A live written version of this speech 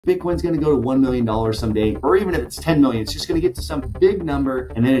Bitcoin's going to go to $1 million someday, or even if it's 10 million, it's just going to get to some big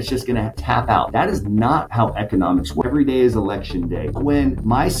number and then it's just going to tap out. That is not how economics work. Every day is election day. When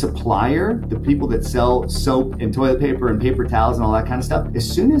my supplier, the people that sell soap and toilet paper and paper towels and all that kind of stuff, as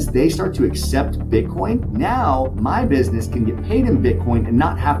soon as they start to accept Bitcoin, now my business can get paid in Bitcoin and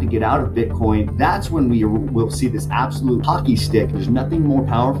not have to get out of Bitcoin. That's when we will see this absolute hockey stick. There's nothing more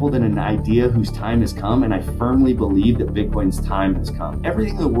powerful than an idea whose time has come, and I firmly believe that Bitcoin's time has come.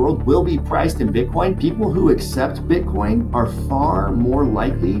 Everything in the world will be priced in Bitcoin. People who accept Bitcoin are far more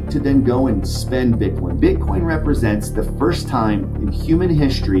likely to then go and spend Bitcoin. Bitcoin represents the first time in human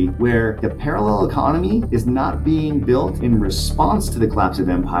history where the parallel economy is not being built in response to the collapse of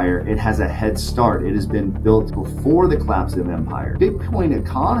empire. It has a head start. It has been built before the collapse of empire. Bitcoin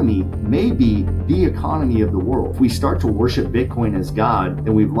economy may be the economy of the world. If we start to worship Bitcoin as God,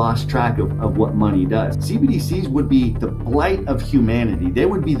 then we've lost track of what money does. CBDCs would be the blight of humanity. They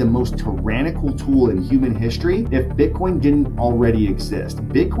would be the most tyrannical tool in human history if Bitcoin didn't already exist.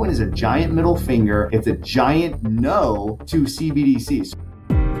 Bitcoin is a giant middle finger. It's a giant no to CBDCs.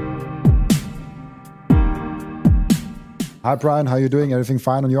 Hi, Brian. How are you doing? Everything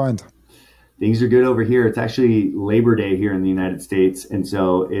fine on your end? Things are good over here. It's actually Labor Day here in the United States. And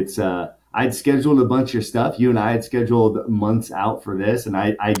so it's, I'd scheduled a bunch of stuff. You and I had scheduled months out for this, and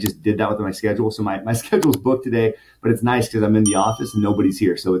I just did that with my schedule. So my schedule's booked today, but it's nice because I'm in the office and nobody's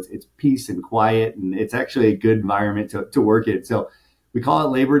here. So it's peace and quiet, and it's actually a good environment to work in. So we call it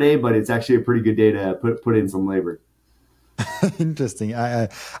Labor Day, but it's actually a pretty good day to put in some labor. Interesting. I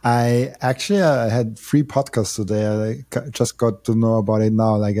actually had 3 podcasts today. I just got to know about it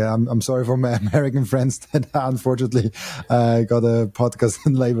now. Like I'm sorry for my American friends that unfortunately got a podcast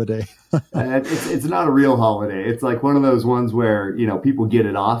on Labor Day. It's not a real holiday. It's like one of those ones where, you know, people get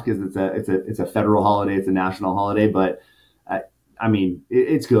it off because it's a federal holiday, it's a national holiday. But I mean,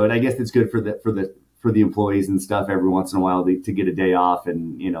 it's good. I guess it's good for the employees and stuff every once in a while to get a day off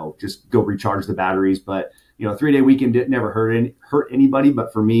and, you know, just go recharge the batteries. But you know, 3-day weekend didn't never hurt anybody,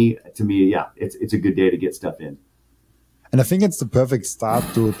 but to me, yeah, it's a good day to get stuff in. And I think it's the perfect start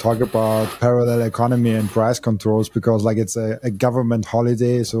to talk about parallel economy and price controls, because like it's a government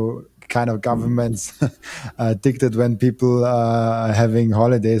holiday, so kind of governments dictate when people are having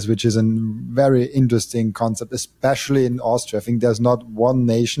holidays, which is a very interesting concept, especially in Austria. I think there's not one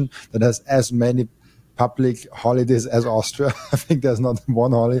nation that has as many public holidays as Austria. I think there's not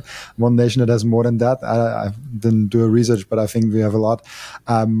one nation that has more than that. I didn't do a research, but I think we have a lot.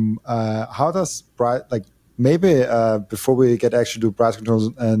 How does maybe before we get actually to price controls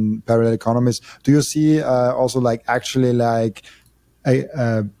and parallel economies, do you see also like actually like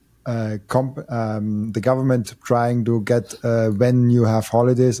the government trying to get when you have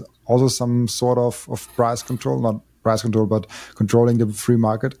holidays also some sort of price control, not price control, but controlling the free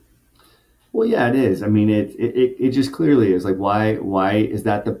market? Well, yeah, it is. I mean, it just clearly is. Like, why is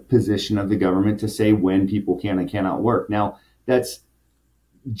that the position of the government to say when people can and cannot work? Now, that's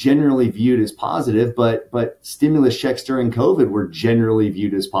generally viewed as positive, but stimulus checks during COVID were generally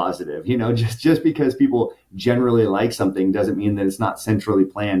viewed as positive. You know, just because people generally like something doesn't mean that it's not centrally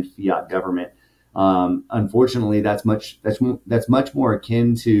planned fiat government. Unfortunately, that's much more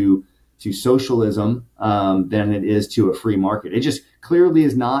akin to socialism than it is to a free market. It just clearly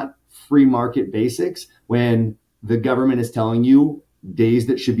is not free market basics when the government is telling you days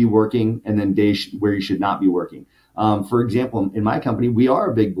that should be working and then days where you should not be working. For example, in my company, we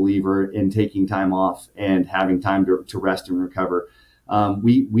are a big believer in taking time off and having time to rest and recover.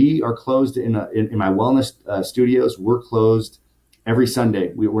 We are closed in my wellness studios. We're closed every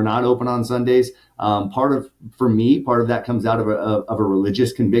Sunday. We're not open on Sundays. Part of that comes out of a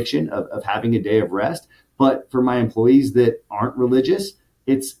religious conviction of having a day of rest. But for my employees that aren't religious,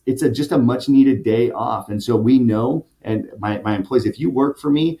 it's just a much needed day off. And so we know, and my employees, if you work for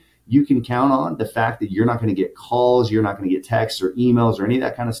me, you can count on the fact that you're not going to get calls, you're not going to get texts or emails or any of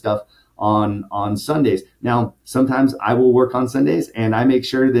that kind of stuff on Sundays. Now, sometimes I will work on Sundays, and I make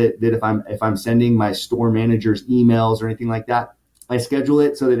sure that if I'm sending my store managers emails or anything like that, I schedule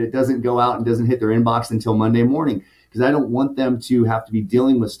it so that it doesn't go out and doesn't hit their inbox until Monday morning, because I don't want them to have to be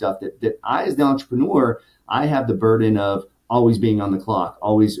dealing with stuff that I, as the entrepreneur, I have the burden of always being on the clock,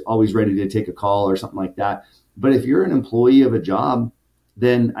 always ready to take a call or something like that. But if you're an employee of a job,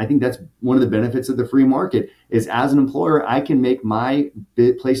 then I think that's one of the benefits of the free market is, as an employer, I can make my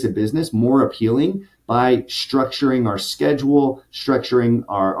place of business more appealing by structuring our schedule, structuring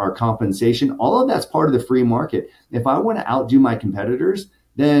our compensation. All of that's part of the free market. If I want to outdo my competitors,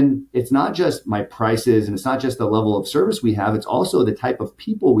 then it's not just my prices and it's not just the level of service we have, it's also the type of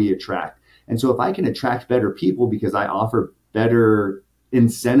people we attract. And so if I can attract better people because I offer better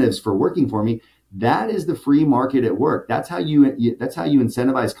incentives for working for me. That is the free market at work. That's how you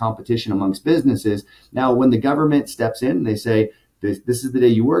incentivize competition amongst businesses. Now, when the government steps in and they say, this is the day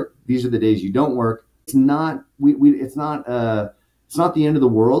you work, these are the days you don't work, it's not it's not the end of the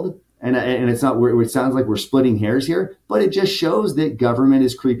world. And it's not where it sounds like we're splitting hairs here, but it just shows that government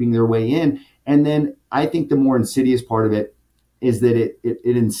is creeping their way in. And then I think the more insidious part of it is that it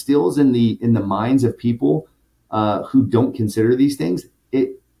instills in the minds of people who don't consider these things.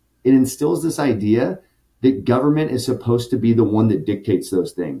 It instills this idea that government is supposed to be the one that dictates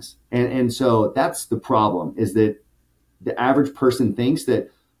those things. And so that's the problem, is that the average person thinks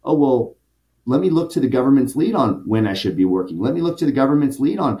that, oh, well, let me look to the government's lead on when I should be working. Let me look to the government's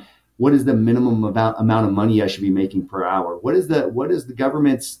lead on what is the minimum amount of money I should be making per hour. What is the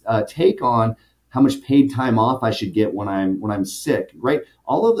government's take on how much paid time off I should get when I'm sick, right?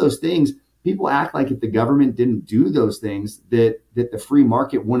 All of those things. People act like if the government didn't do those things, that the free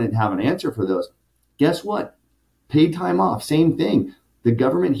market wouldn't have an answer for those. Guess what? Paid time off, same thing. The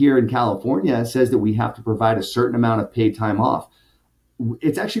government here in California says that we have to provide a certain amount of paid time off.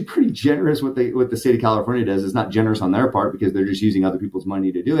 It's actually pretty generous what the state of California does. It's not generous on their part because they're just using other people's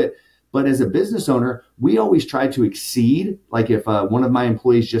money to do it. But as a business owner, we always try to exceed. Like if one of my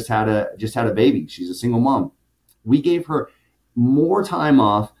employees just had a baby, she's a single mom, we gave her more time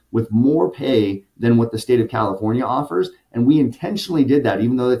off with more pay than what the state of California offers. And we intentionally did that,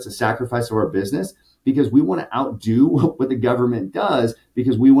 even though that's a sacrifice of our business, because we want to outdo what the government does,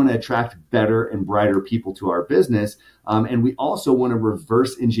 because we want to attract better and brighter people to our business. And we also want to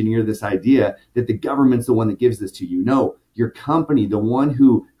reverse engineer this idea that the government's the one that gives this to you. No, your company, the one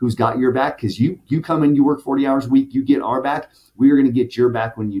who's got your back, because you come in, you work 40 hours a week, you get our back. We are going to get your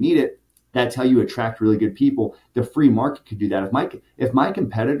back when you need it. That's how you attract really good people. The free market could do that. If my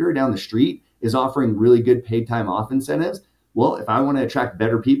competitor down the street is offering really good paid time off incentives, well, if I want to attract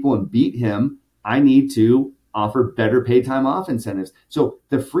better people and beat him, I need to offer better paid time off incentives. So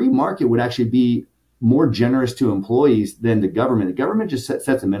the free market would actually be more generous to employees than the government. The government just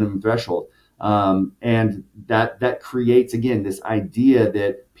sets a minimum threshold. And that creates, again, this idea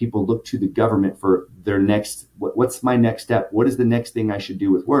that people look to the government for their next, what's my next step? What is the next thing I should do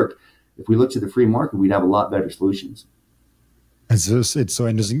with work? If we look to the free market, we'd have a lot better solutions. It's so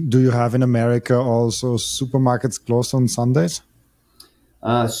interesting. Do you have in America also supermarkets closed on Sundays?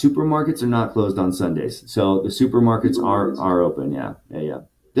 Supermarkets are not closed on Sundays. So the supermarkets are open. Yeah.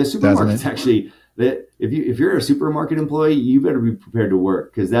 The supermarkets actually, if you're a supermarket employee, you better be prepared to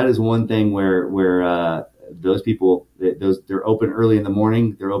work, because that is one thing where those people, they're open early in the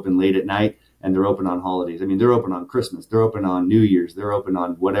morning, they're open late at night, and they're open on holidays. I mean, they're open on Christmas, they're open on New Year's, they're open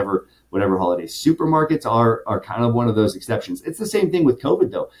on whatever holidays. Supermarkets are kind of one of those exceptions. It's the same thing with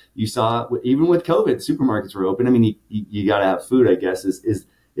COVID, though. You saw, even with COVID, supermarkets were open. I mean, you got to have food, I guess, is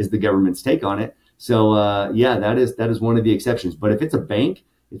the government's take on it. So that is one of the exceptions. But if it's a bank,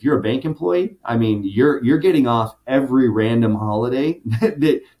 if you're a bank employee, I mean, you're getting off every random holiday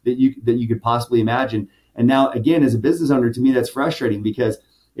that you could possibly imagine. And now, again, as a business owner, to me, that's frustrating, because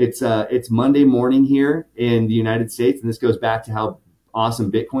it's Monday morning here in the United States, and this goes back to how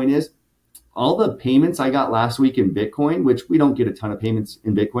awesome Bitcoin is. All the payments I got last week in Bitcoin, which we don't get a ton of payments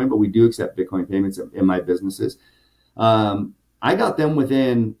in Bitcoin, but we do accept Bitcoin payments in my businesses. I got them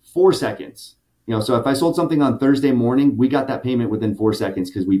within 4 seconds. So if I sold something on Thursday morning, we got that payment within 4 seconds,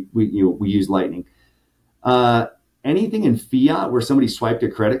 because we use Lightning. Anything in fiat where somebody swiped a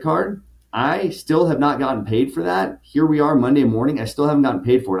credit card, I still have not gotten paid for that. Here we are Monday morning. I still haven't gotten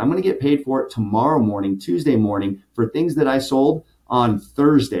paid for it. I'm going to get paid for it tomorrow morning, Tuesday morning, for things that I sold on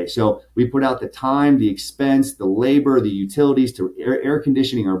Thursday. So we put out the time, the expense, the labor, the utilities to air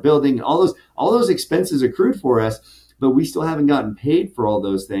conditioning our building, all those expenses accrued for us, but we still haven't gotten paid for all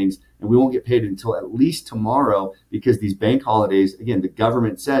those things. And we won't get paid until at least tomorrow, because these bank holidays, again, the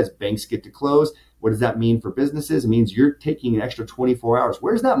government says banks get to close. What does that mean for businesses? It means you're taking an extra 24 hours.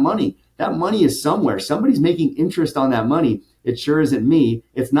 Where's that money? That money is somewhere. Somebody's making interest on that money. It sure isn't me.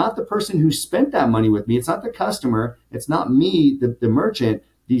 It's not the person who spent that money with me. It's not the customer. It's not me, the merchant.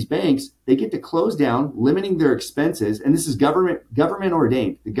 These banks, they get to close down, limiting their expenses. And this is government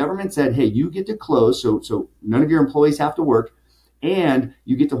ordained. The government said, hey, you get to close, so none of your employees have to work, and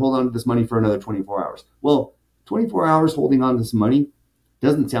you get to hold on to this money for another 24 hours. Well, 24 hours holding on to this money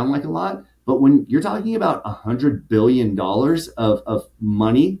doesn't sound like a lot. But when you're talking about $100 billion of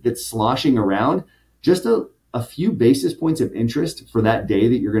money that's sloshing around, just a few basis points of interest for that day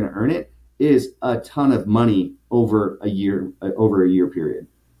that you're going to earn it is a ton of money over a year period.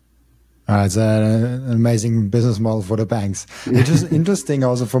 It's an amazing business model for the banks. It is interesting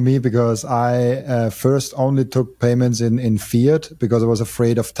also for me because I first only took payments in fiat because I was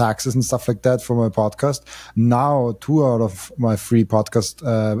afraid of taxes and stuff like that for my podcast. Now, 2 out of my 3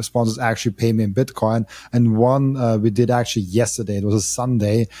 podcast sponsors actually pay me in Bitcoin. And one we did actually yesterday. It was a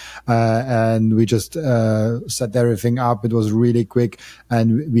Sunday. And we just set everything up. It was really quick.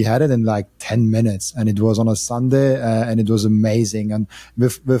 And we had it in like 10 minutes. And it was on a Sunday and it was amazing. And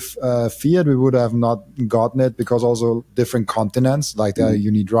with fiat, we would have not gotten it because also different continents, like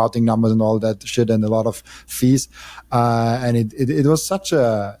you need routing numbers and all that shit and a lot of fees. And it was such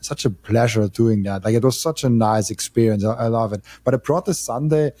a pleasure doing that. Like it was such a nice experience. I love it. But I brought the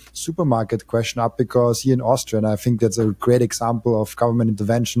Sunday supermarket question up because here in Austria, and I think that's a great example of government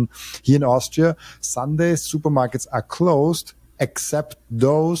intervention. Here in Austria, Sunday supermarkets are closed except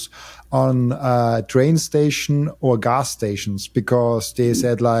those on train station or gas stations, because they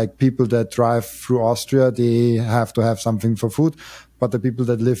said like people that drive through Austria, they have to have something for food, but the people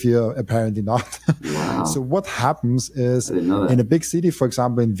that live here apparently not. Wow. So what happens is in a big city, for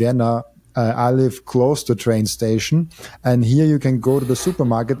example, in Vienna, I live close to a train station, and here you can go to the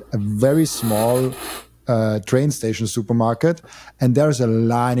supermarket, a very small train station supermarket, and there's a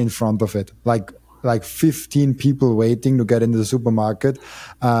line in front of it, like 15 people waiting to get into the supermarket,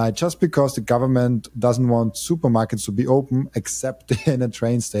 just because the government doesn't want supermarkets to be open except in a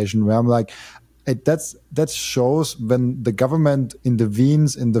train station, where I'm like, that shows when the government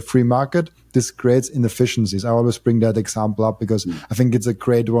intervenes in the free market, this creates inefficiencies. I always bring that example up because I think it's a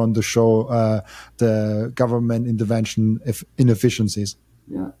great one to show the government intervention inefficiencies.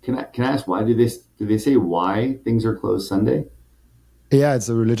 Yeah. Can I ask why do they say why things are closed Sunday? Yeah, it's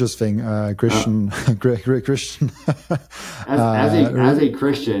a religious thing. Christian. Christian. As a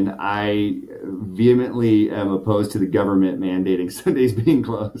Christian, I vehemently am opposed to the government mandating Sundays being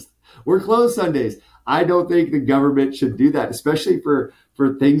closed. We're closed Sundays. I don't think the government should do that, especially for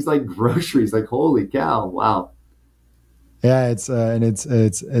things like groceries. Like, holy cow! Wow. Yeah, it's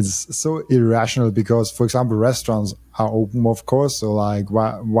so irrational because, for example, restaurants are open, of course. So, like,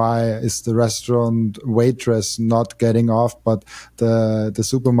 why is the restaurant waitress not getting off, but the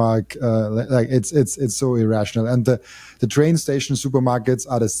supermarket, like, it's so irrational. And the train station supermarkets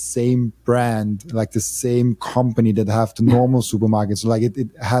are the same brand, like the same company that have the normal supermarkets. So, like, it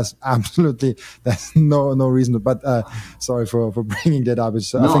has absolutely, there's no reason. But sorry for bringing that up. I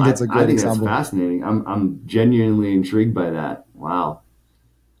think it's a great example. That's fascinating. I'm genuinely intrigued by that. Wow.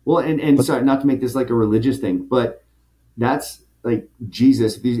 Well, and sorry, not to make this like a religious thing, but that's like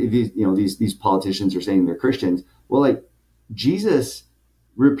Jesus. These politicians are saying they're Christians. Well, like Jesus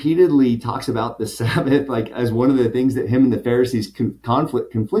repeatedly talks about the Sabbath like as one of the things that him and the Pharisees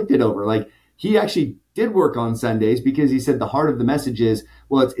conflicted over. Like he actually did work on Sundays because he said the heart of the message is,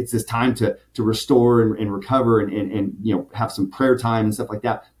 well, it's this time to restore and recover and have some prayer time and stuff like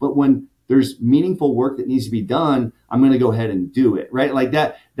that. But when there's meaningful work that needs to be done, I'm going to go ahead and do it, right? Like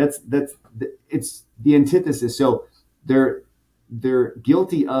it's the antithesis. So they're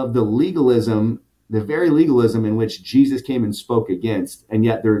guilty of the legalism, the very legalism in which Jesus came and spoke against, and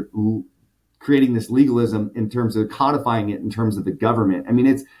yet they're creating this legalism in terms of codifying it in terms of the government. I mean,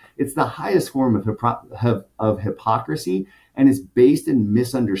 it's the highest form of hypocrisy, and it's based in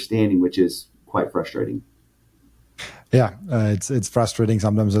misunderstanding, which is quite frustrating. Yeah, it's frustrating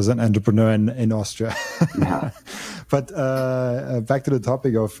sometimes as an entrepreneur in Austria. Yeah. But back to the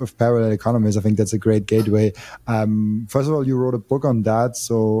topic of parallel economies, I think that's a great gateway. First of all, you wrote a book on that.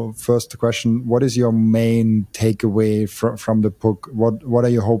 So first question, what is your main takeaway from the book? What are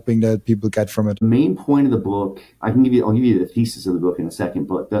you hoping that people get from it? The main point of the book, I'll give you the thesis of the book in a second,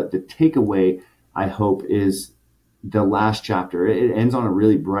 but the takeaway I hope is the last chapter. It ends on a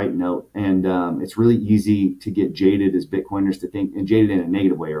really bright note, and it's really easy to get jaded as Bitcoiners to think, and jaded in a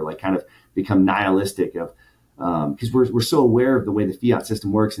negative way, or like kind of become nihilistic of, because we're so aware of the way the fiat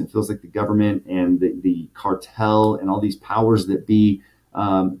system works, and it feels like the government and the cartel and all these powers that be,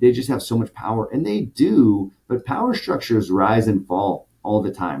 they just have so much power, and they do, but power structures rise and fall all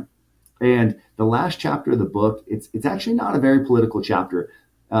the time. And the last chapter of the book, it's actually not a very political chapter,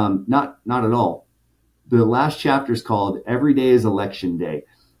 not at all. The last chapter is called Every Day is Election Day.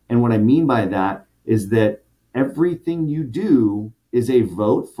 And what I mean by that is that everything you do is a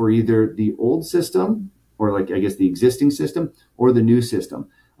vote for either the old system, or like, I guess, the existing system, or the new system.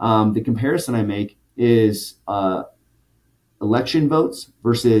 The comparison I make is election votes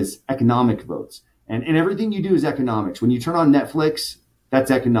versus economic votes. And everything you do is economics. When you turn on Netflix,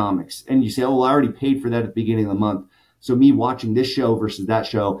 that's economics. And you say, oh, well, I already paid for that at the beginning of the month. So me watching this show versus that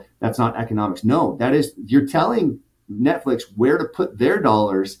show, that's not economics. No, that is, you're telling Netflix where to put their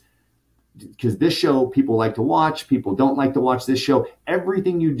dollars because this show people like to watch, people don't like to watch this show.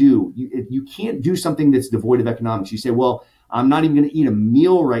 Everything you do, you can't do something that's devoid of economics. You say, well, I'm not even going to eat a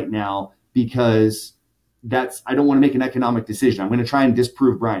meal right now because I don't want to make an economic decision. I'm going to try and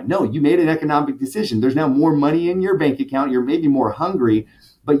disprove Brian. No, you made an economic decision. There's now more money in your bank account. You're maybe more hungry,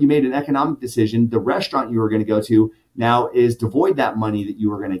 but you made an economic decision. The restaurant you were going to go to now is devoid that money that you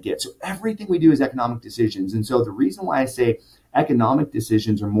were going to get. So everything we do is economic decisions. And so the reason why I say economic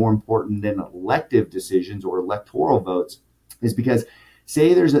decisions are more important than elective decisions or electoral votes is because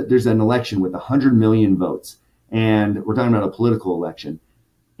say there's an election with 100 million votes, and we're talking about a political election,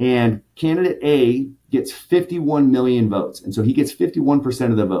 and candidate A gets 51 million votes. And so he gets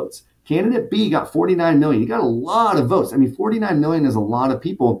 51% of the votes. Candidate B got 49 million. He got a lot of votes. I mean, 49 million is a lot of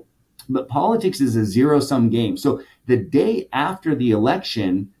people, but politics is a zero-sum game. So the day after the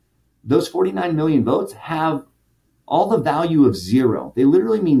election, those 49 million votes have all the value of zero. They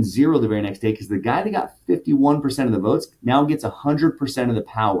literally mean zero the very next day, because the guy that got 51% of the votes now gets 100% of the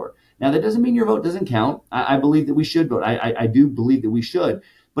power. Now, that doesn't mean your vote doesn't count. I believe that we should vote. I do believe that we should,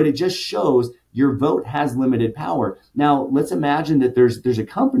 but it just shows your vote has limited power. Now, let's imagine that there's a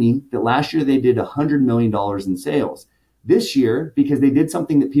company that last year they did $100 million in sales. This year, because they did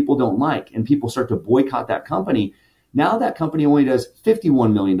something that people don't like and people start to boycott that company, now that company only does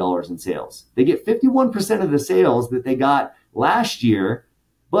 $51 million in sales. They get 51% of the sales that they got last year,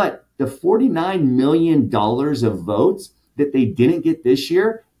 but the $49 million of votes that they didn't get this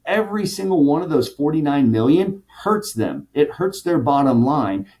year, every single one of those 49 million hurts them. It hurts their bottom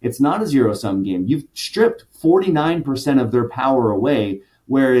line. It's not a zero-sum game. You've stripped 49% of their power away,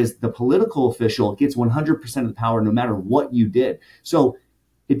 whereas the political official gets 100% of the power no matter what you did. So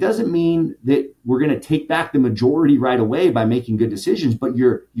it doesn't mean that we're going to take back the majority right away by making good decisions, but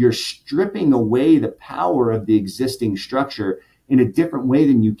you're stripping away the power of the existing structure in a different way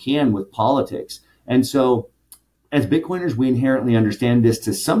than you can with politics. And so as Bitcoiners, we inherently understand this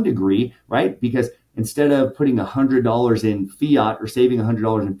to some degree, right? Because instead of putting $100 in fiat or saving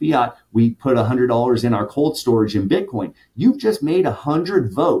 $100 in fiat, we put $100 in our cold storage in Bitcoin. You've just made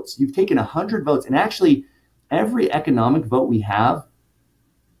 100 votes. You've taken 100 votes. And actually, every economic vote we have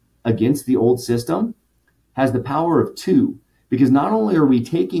against the old system has the power of 2, because not only are we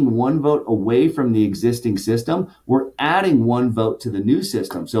taking 1 vote away from the existing system, we're adding 1 vote to the new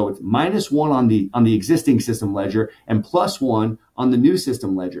system. So it's -1 on the existing system ledger and +1 on the new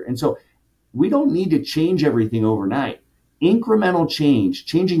system ledger. And so we don't need to change everything overnight. Incremental change,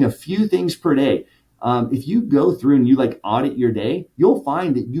 changing a few things per day. If you go through and you audit your day, you'll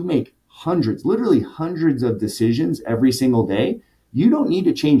find that you make hundreds, literally hundreds of decisions every single day. You don't need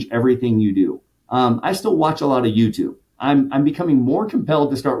to change everything you do. I still watch a lot of YouTube. I'm becoming more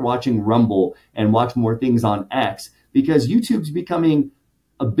compelled to start watching Rumble and watch more things on X, because YouTube's becoming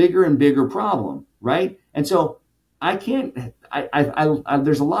a bigger and bigger problem, right? And so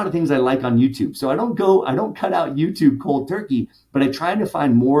there's a lot of things I like on YouTube. So I don't cut out YouTube cold turkey, but I try to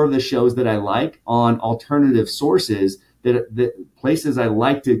find more of the shows that I like on alternative sources, that places I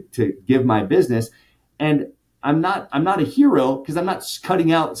like to give my business. And I'm not a hero, because I'm not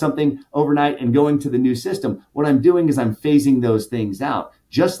cutting out something overnight and going to the new system. What I'm doing is I'm phasing those things out.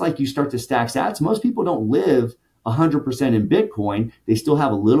 Just like you start to stack sats, most people don't live 100% in Bitcoin. They still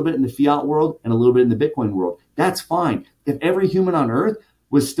have a little bit in the fiat world and a little bit in the Bitcoin world. That's fine. If every human on earth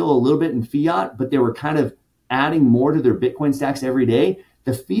was still a little bit in fiat, but they were kind of adding more to their Bitcoin stacks every day,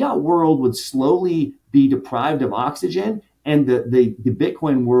 the fiat world would slowly be deprived of oxygen, and the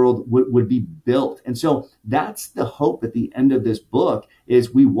Bitcoin world would be built. And so that's the hope at the end of this book,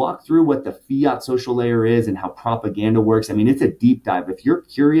 is we walk through what the fiat social layer is and how propaganda works. I mean, it's a deep dive. If you're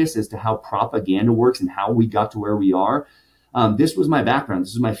curious as to how propaganda works and how we got to where we are, this was my background.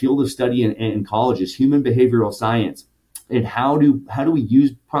 This is my field of study in college, is human behavioral science. And how do we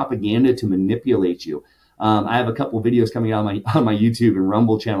use propaganda to manipulate you? I have a couple of videos coming out on my YouTube and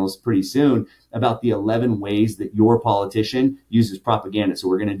Rumble channels pretty soon about the 11 ways that your politician uses propaganda. So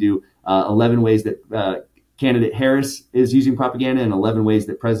we're going to do 11 ways that candidate Harris is using propaganda, and 11 ways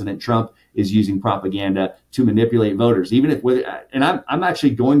that President Trump is using propaganda to manipulate voters. And I'm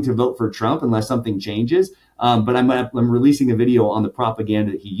actually going to vote for Trump unless something changes. But I'm releasing a video on the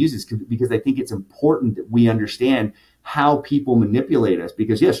propaganda that he uses, because I think it's important that we understand how people manipulate us,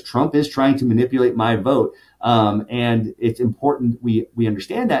 because yes, Trump is trying to manipulate my vote. And it's important we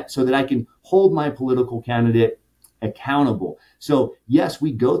understand that, so that I can hold my political candidate accountable. So yes,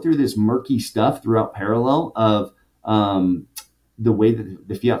 we go through this murky stuff throughout Parallel of the way that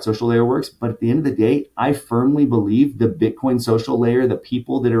the fiat social layer works. But at the end of the day, I firmly believe the Bitcoin social layer, the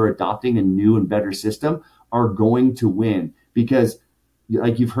people that are adopting a new and better system, are going to win, because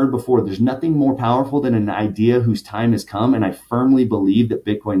like you've heard before, there's nothing more powerful than an idea whose time has come. And I firmly believe that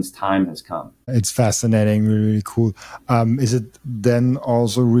Bitcoin's time has come. It's fascinating, really, really cool. Is it then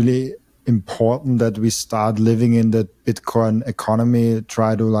also really important that we start living in the Bitcoin economy,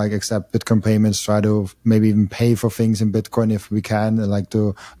 try to like accept Bitcoin payments, try to maybe even pay for things in Bitcoin if we can, and like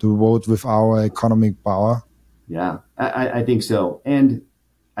to vote with our economic power? Yeah, I think so. And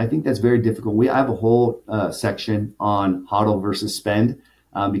I think that's very difficult. I have a whole section on hodl versus spend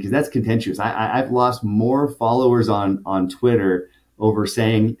because that's contentious. I've lost more followers on Twitter over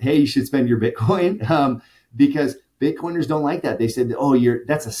saying, "Hey, you should spend your Bitcoin," because Bitcoiners don't like that. They said, "Oh,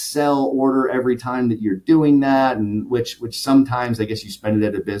 that's a sell order every time that you're doing that," and which sometimes I guess you spend it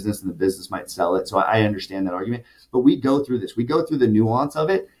at a business and the business might sell it. So I understand that argument. But we go through this. We go through the nuance of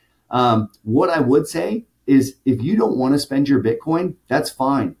it. What I would say is if you don't want to spend your Bitcoin, that's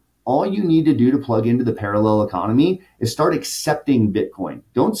fine. All you need to do to plug into the parallel economy is start accepting Bitcoin.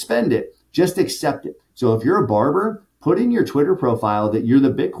 Don't spend it, just accept it. So if you're a barber, put in your Twitter profile that you're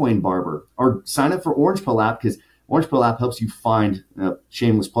the Bitcoin barber, or sign up for Orange Pill app, because Orange Pill app helps you find,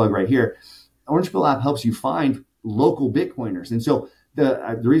 shameless plug right here, Orange Pill app helps you find local Bitcoiners. And so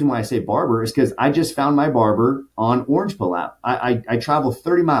the reason why I say barber is because I just found my barber on Orange Pill app. I travel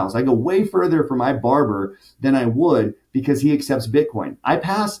 30 miles. I go way further for my barber than I would because he accepts Bitcoin. I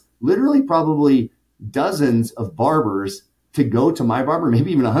pass literally probably dozens of barbers to go to my barber,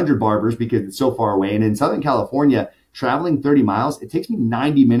 maybe even 100 barbers because it's so far away. And in Southern California, traveling 30 miles, it takes me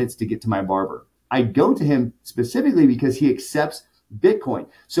 90 minutes to get to my barber. I go to him specifically because he accepts Bitcoin.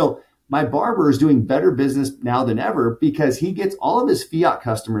 So my barber is doing better business now than ever because he gets all of his fiat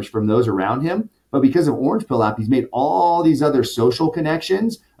customers from those around him. But because of Orange Pill app, he's made all these other social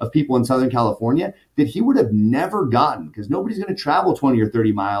connections of people in Southern California that he would have never gotten because nobody's going to travel 20 or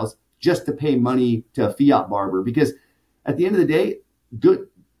 30 miles just to pay money to a fiat barber. Because at the end of the day,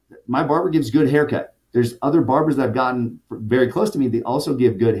 my barber gives good haircut. There's other barbers that I've gotten very close to me. They also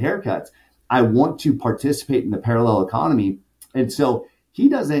give good haircuts. I want to participate in the parallel economy. And so he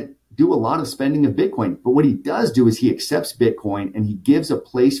doesn't do a lot of spending of Bitcoin. But what he does do is he accepts Bitcoin and he gives a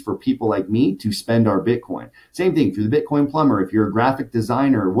place for people like me to spend our Bitcoin. Same thing through the Bitcoin plumber. If you're a graphic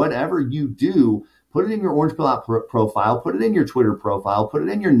designer, whatever you do, put it in your Orange Pill app profile, put it in your Twitter profile, put it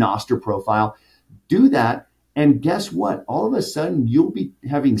in your Nostr profile, do that. And guess what? All of a sudden you'll be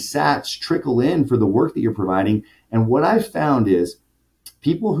having sats trickle in for the work that you're providing. And what I've found is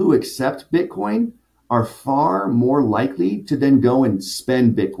people who accept Bitcoin are far more likely to then go and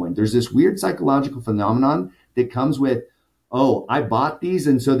spend Bitcoin. There's this weird psychological phenomenon that comes with, oh, I bought these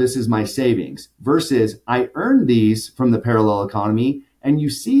and so this is my savings, versus I earned these from the parallel economy. And you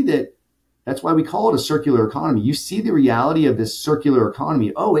see that's why we call it a circular economy. You see the reality of this circular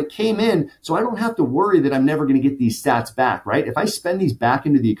economy. Oh, it came in, so I don't have to worry that I'm never going to get these sats back, right? If I spend these back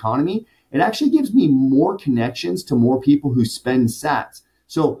into the economy, it actually gives me more connections to more people who spend sats.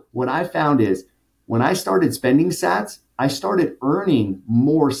 So what I found is, when I started spending sats, I started earning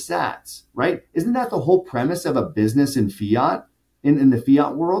more sats, right? Isn't that the whole premise of a business in fiat, in the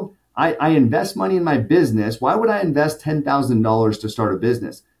fiat world? I invest money in my business. Why would I invest $10,000 to start a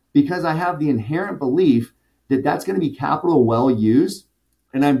business? Because I have the inherent belief that that's going to be capital well used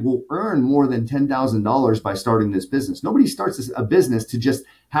and I will earn more than $10,000 by starting this business. Nobody starts a business to just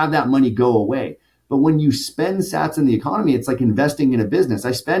have that money go away. But when you spend sats in the economy, it's like investing in a business.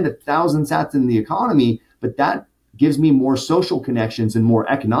 I spend 1,000 sats in the economy, but that gives me more social connections and more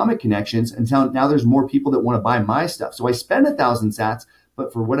economic connections until now there's more people that want to buy my stuff. So I spend 1,000 sats,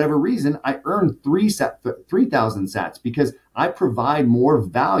 but for whatever reason, I earn 3,000 sats because I provide more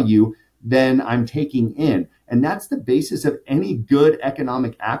value than I'm taking in. And that's the basis of any good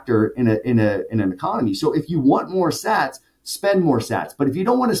economic actor in an economy. So if you want more sats, spend more sats. But if you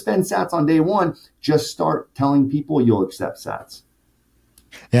don't want to spend sats on day one, just start telling people you'll accept sats.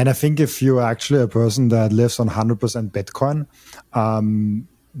 Yeah, and I think if you're actually a person that lives on 100% Bitcoin,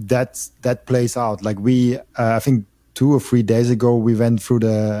 that plays out. Like I think 2 or 3 days ago, we went through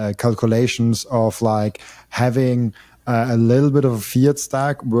the calculations of like having a little bit of a fiat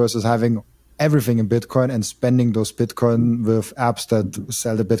stack versus having everything in Bitcoin and spending those Bitcoin with apps that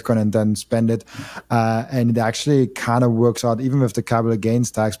sell the Bitcoin and then spend it. And it actually kind of works out even with the capital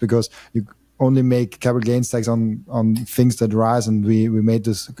gains tax because you only make capital gains tax on things that rise. And we made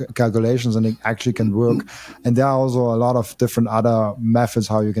these calculations and it actually can work. And there are also a lot of different other methods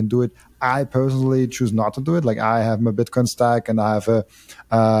how you can do it. I personally choose not to do it. Like I have my Bitcoin stack and I have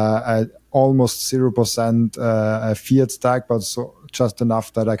a almost 0% fiat stack, but so just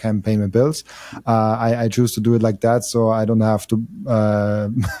enough that I can pay my bills. I choose to do it like that, so I don't have to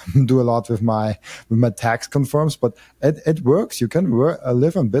do a lot with my tax confirms. But it works. You can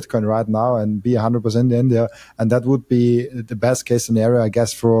live on Bitcoin right now and be 100% in there, and that would be the best case scenario, I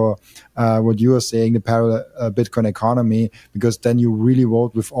guess, for what you are saying, the parallel Bitcoin economy, because then you really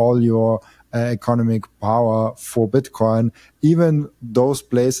vote with all your economic power for Bitcoin. Even those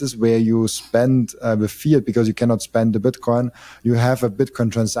places where you spend with fiat, because you cannot spend the Bitcoin, you have a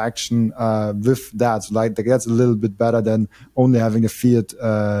Bitcoin transaction with that. So like that's a little bit better than only having a fiat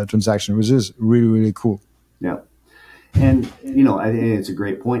transaction, which is really, really cool. Yeah. And, I think it's a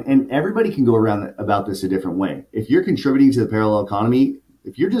great point. And everybody can go around about this a different way. If you're contributing to the parallel economy,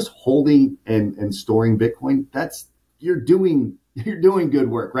 if you're just holding and storing Bitcoin, you're doing good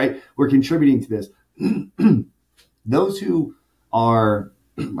work, right? We're contributing to this. Those who are,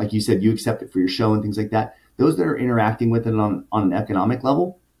 like you said, you accept it for your show and things like that, those that are interacting with it on an economic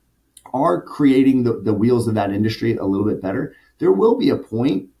level are creating the wheels of that industry a little bit better. There will be a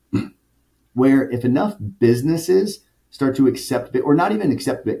point where if enough businesses start to accept or not even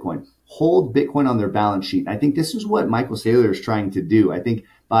accept Bitcoin, hold Bitcoin on their balance sheet. I think this is what Michael Seyr is trying to do. I think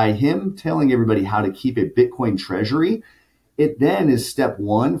by him telling everybody how to keep a Bitcoin treasury, it then is step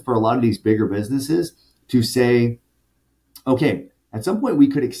one for a lot of these bigger businesses to say, okay, at some point we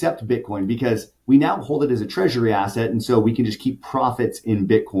could accept Bitcoin because we now hold it as a treasury asset. And so we can just keep profits in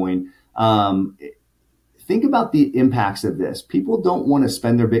Bitcoin. Think about the impacts of this. People don't want to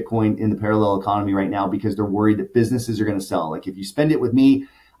spend their Bitcoin in the parallel economy right now because they're worried that businesses are going to sell. Like if you spend it with me,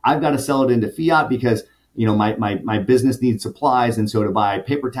 I've got to sell it into fiat because my business needs supplies. And so to buy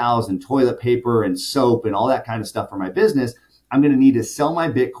paper towels and toilet paper and soap and all that kind of stuff for my business, I'm going to need to sell my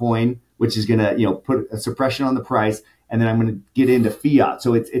Bitcoin, which is going to, put a suppression on the price. And then I'm going to get into fiat.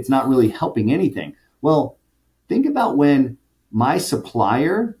 So it's not really helping anything. Well, think about when my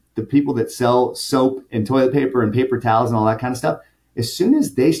supplier, the people that sell soap and toilet paper and paper towels and all that kind of stuff, as soon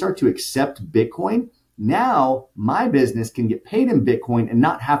as they start to accept Bitcoin, now my business can get paid in Bitcoin and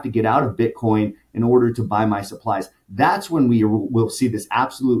not have to get out of Bitcoin in order to buy my supplies. That's when we'll see this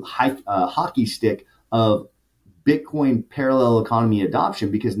absolute hockey stick of Bitcoin parallel economy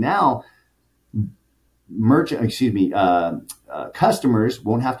adoption, because now customers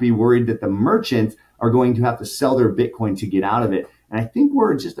won't have to be worried that the merchants are going to have to sell their Bitcoin to get out of it. And I think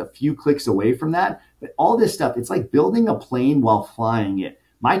we're just a few clicks away from that. But all this stuff, it's like building a plane while flying it.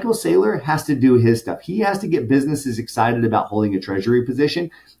 Michael Seyr has to do his stuff. He has to get businesses excited about holding a treasury position.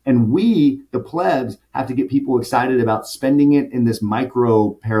 And we, the plebs, have to get people excited about spending it in this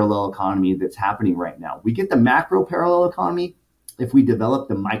micro parallel economy that's happening right now. We get the macro parallel economy if we develop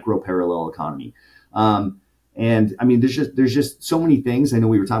the micro parallel economy. And I mean, there's just so many things. I know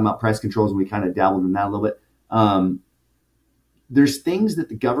we were talking about price controls and we kind of dabbled in that a little bit. There's things that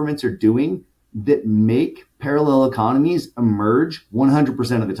the governments are doing that make parallel economies emerge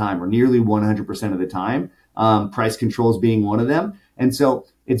 100% of the time, or nearly 100% of the time. Price controls being one of them. And so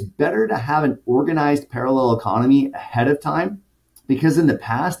it's better to have an organized parallel economy ahead of time, because in the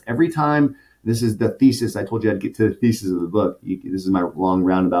past, every time, this is the thesis, I told you I'd get to the thesis of the book. This is my long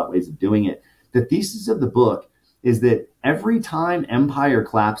roundabout ways of doing it. The thesis of the book is that every time empire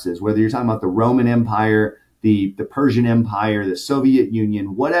collapses, whether you're talking about the Roman Empire, the Persian Empire, the Soviet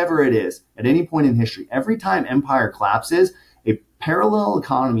Union, whatever it is, at any point in history, every time empire collapses, a parallel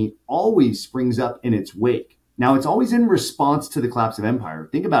economy always springs up in its wake. Now, it's always in response to the collapse of empire.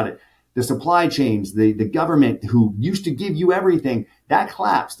 Think about it. The supply chains, the government who used to give you everything, that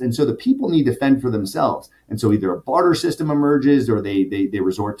collapsed. And so the people need to fend for themselves. And so either a barter system emerges, or they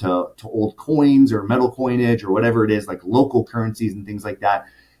resort to old coins or metal coinage or whatever it is, like local currencies and things like that.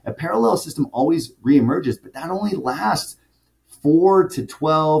 A parallel system always reemerges, but that only lasts 4 to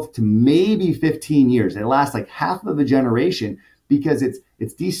 12 to maybe 15 years. It lasts like half of a generation because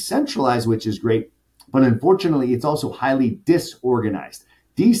it's decentralized, which is great. But unfortunately, it's also highly disorganized.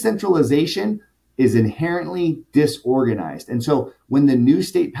 Decentralization is inherently disorganized. And so when the new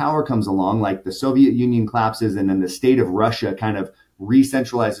state power comes along, like the Soviet Union collapses and then the state of Russia kind of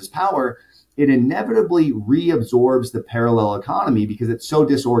re-centralizes power, it inevitably reabsorbs the parallel economy because it's so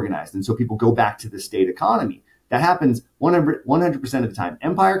disorganized. And so people go back to the state economy. That happens 100% of the time.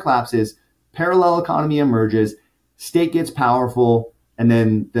 Empire collapses, parallel economy emerges, state gets powerful, and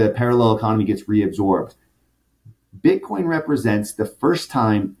then the parallel economy gets reabsorbed. Bitcoin represents the first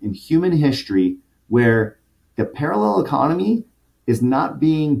time in human history where the parallel economy is not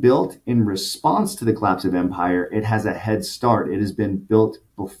being built in response to the collapse of empire. It has a head start. It has been built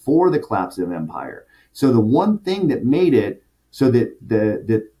before the collapse of empire. So the one thing that made it so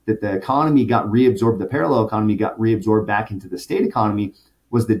that the economy got reabsorbed, the parallel economy got reabsorbed back into the state economy,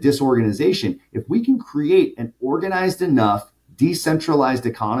 was the disorganization. If we can create an organized enough, decentralized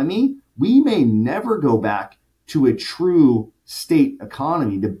economy, we may never go back to a true state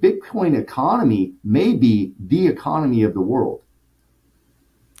economy. The Bitcoin economy may be the economy of the world.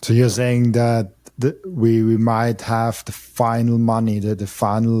 So you're saying that we might have the final money, the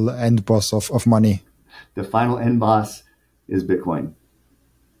final end boss of money. The final end boss is Bitcoin.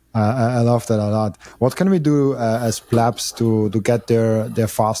 I love that a lot. What can we do as plebs to get there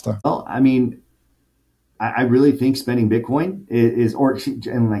faster? Well, I mean, I really think spending Bitcoin is,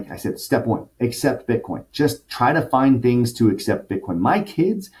 and like I said, step one, accept Bitcoin. Just try to find things to accept Bitcoin. My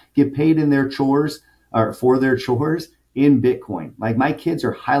kids get paid in their chores or for their chores in Bitcoin. Like my kids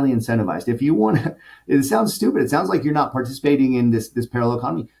are highly incentivized. If you want to, it sounds stupid. It sounds like you're not participating in this parallel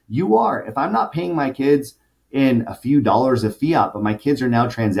economy. You are. If I'm not paying my kids in a few dollars of fiat, but my kids are now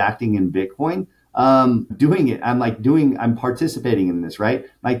transacting in Bitcoin, doing it. I'm participating in this, right?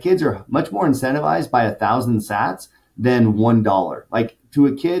 My kids are much more incentivized by 1,000 sats than $1. Like to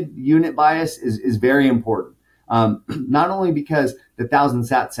a kid, unit bias is very important. Not only because the 1,000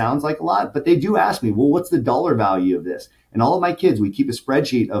 sat sounds like a lot, but they do ask me, well, what's the dollar value of this? And all of my kids, we keep a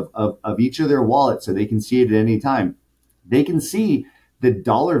spreadsheet of each of their wallets so they can see it at any time. They can see the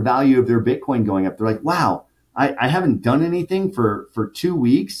dollar value of their Bitcoin going up. They're like, wow, I haven't done anything for 2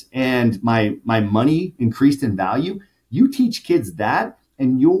 weeks and my money increased in value. You teach kids that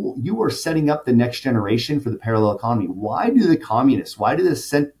and you are setting up the next generation for the parallel economy. Why do the communists, why do the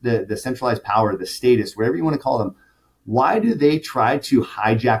centralized power, the statists, whatever you want to call them, why do they try to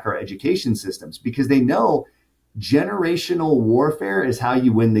hijack our education systems? Because they know generational warfare is how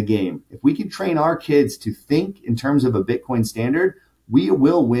you win the game. If we can train our kids to think in terms of a Bitcoin standard, we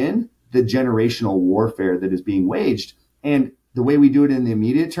will win the generational warfare that is being waged. And the way we do it in the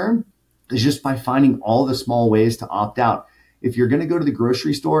immediate term is just by finding all the small ways to opt out. If you're going to go to the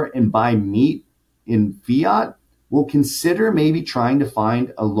grocery store and buy meat in fiat, we'll consider maybe trying to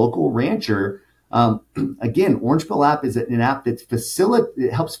find a local rancher. Again, Orange Pill app is an app that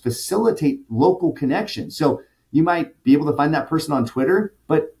helps facilitate local connections. So you might be able to find that person on Twitter,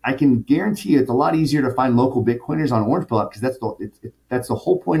 but I can guarantee you it's a lot easier to find local Bitcoiners on Orange Pill app because that's the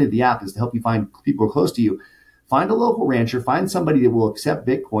whole point of the app is to help you find people close to you. Find a local rancher, find somebody that will accept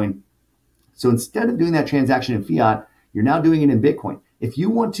Bitcoin. So instead of doing that transaction in fiat, you're now doing it in Bitcoin. If you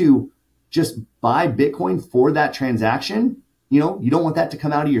want to just buy Bitcoin for that transaction, you don't want that to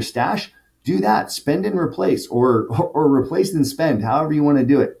come out of your stash, do that. Spend and replace or replace and spend, however you want to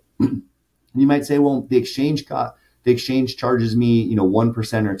do it. You might say, well, the exchange charges me, 1%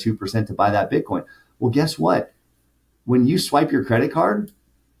 or 2% to buy that Bitcoin. Well, guess what? When you swipe your credit card,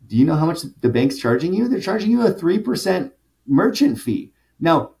 do you know how much the bank's charging you? They're charging you a 3% merchant fee.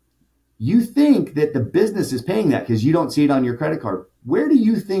 Now, you think that the business is paying that because you don't see it on your credit card. Where do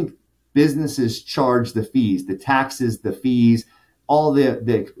you think businesses charge the fees, the taxes, the fees, all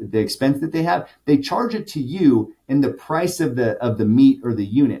the expense that they have? They charge it to you in the price of the meat or the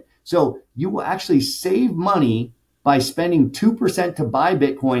unit. So you will actually save money by spending 2% to buy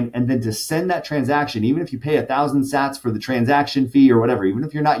Bitcoin and then to send that transaction, even if you pay 1,000 sats for the transaction fee or whatever, even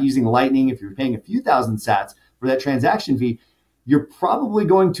if you're not using Lightning, if you're paying a few thousand sats for that transaction fee, you're probably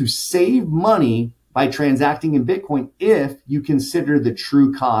going to save money by transacting in Bitcoin if you consider the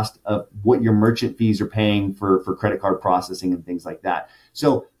true cost of what your merchant fees are paying for credit card processing and things like that.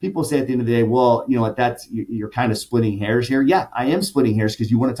 So people say at the end of the day, well, you know what, you're kind of splitting hairs here. Yeah, I am splitting hairs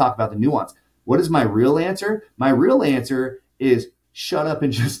because you want to talk about the nuance. What is my real answer? My real answer is shut up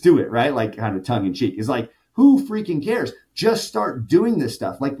and just do it, right? Like kind of tongue in cheek. It's like, who freaking cares? Just start doing this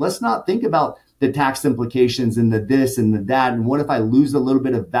stuff. Like, let's not think about the tax implications and the this and the that. And what if I lose a little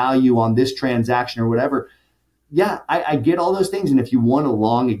bit of value on this transaction or whatever? Yeah, I get all those things. And if you want a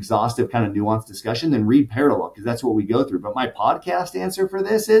long, exhaustive kind of nuanced discussion, then read Parallel because that's what we go through. But my podcast answer for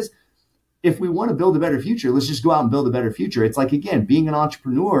this is, if we want to build a better future, let's just go out and build a better future. It's like, again, being an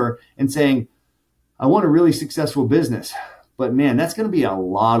entrepreneur and saying, I want a really successful business, but man, that's going to be a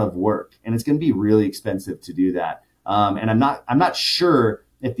lot of work and it's going to be really expensive to do that. And I'm not sure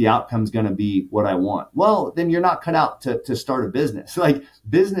if the outcome is going to be what I want. Well, then you're not cut out to start a business. Like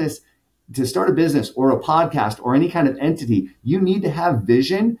to start a business or a podcast or any kind of entity, you need to have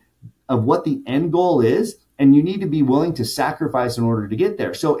vision of what the end goal is. And you need to be willing to sacrifice in order to get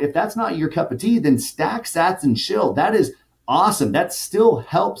there. So if that's not your cup of tea, then stack sats and chill. That is awesome. That still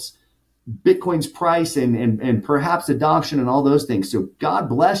helps Bitcoin's price and perhaps adoption and all those things. So God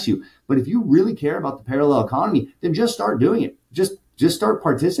bless you. But if you really care about the parallel economy, then just start doing it. Just start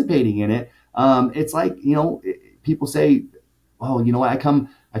participating in it. It's like, people say, oh, I come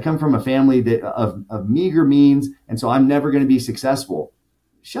I come from a family of meager means, and so I'm never going to be successful.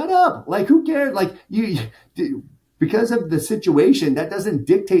 Shut up. Like, who cares? Like, because of the situation, that doesn't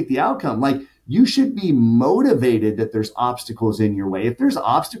dictate the outcome. Like, you should be motivated that there's obstacles in your way. If there's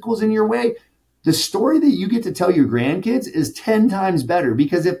obstacles in your way, the story that you get to tell your grandkids is 10 times better.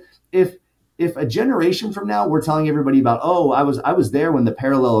 Because if a generation from now we're telling everybody about, oh, I was there when the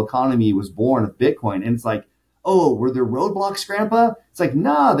parallel economy was born of Bitcoin, and it's like, oh, were there roadblocks, Grandpa? It's like,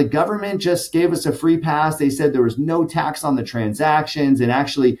 nah, the government just gave us a free pass. They said there was no tax on the transactions, and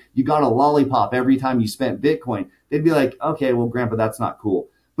actually you got a lollipop every time you spent Bitcoin. They'd be like, okay, well, Grandpa, that's not cool.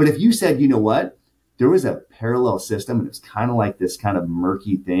 But if you said, you know what, there was a parallel system, and it was kind of like this kind of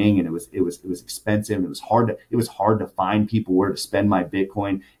murky thing, and it was expensive, and it was hard to find people where to spend my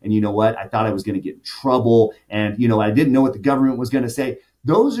Bitcoin. And you know what? I thought I was going to get in trouble, and I didn't know what the government was going to say.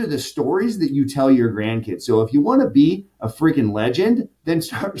 Those are the stories that you tell your grandkids. So if you want to be a freaking legend, then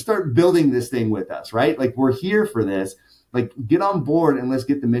start building this thing with us, right? Like, we're here for this. Like, get on board and let's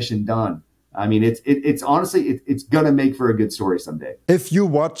get the mission done. I mean, it's honestly, it's going to make for a good story someday. If you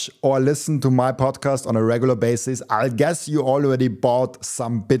watch or listen to my podcast on a regular basis, I guess you already bought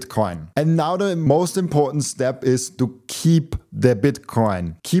some Bitcoin. And now the most important step is to keep the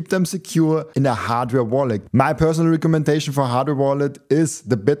Bitcoin. Keep them secure in a hardware wallet. My personal recommendation for hardware wallet is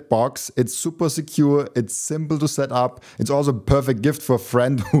the BitBox. It's super secure. It's simple to set up. It's also a perfect gift for a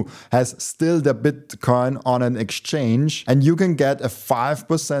friend who has still their Bitcoin on an exchange. And you can get a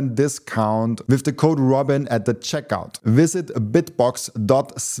 5% discount with the code Robin at the checkout. Visit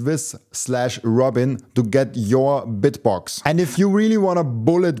bitbox.swiss/Robin to get your BitBox. And if you really want to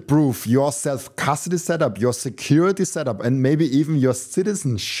bulletproof your self-custody setup, your security setup, and maybe even your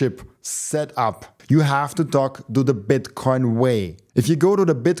citizenship setup, you have to talk to the Bitcoin Way. If you go to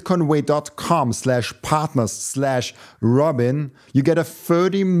the bitcoinway.com/partners/Robin, you get a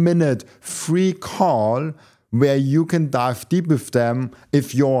 30-minute free call where you can dive deep with them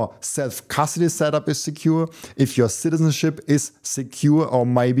if your self-custody setup is secure, if your citizenship is secure or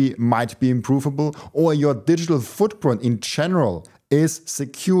maybe might be improvable, or your digital footprint in general is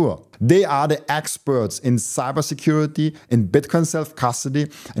secure. They are the experts in cybersecurity, in Bitcoin self-custody,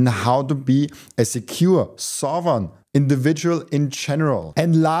 and how to be a secure, sovereign individual in general.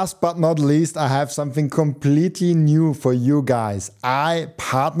 And last but not least, I have something completely new for you guys. I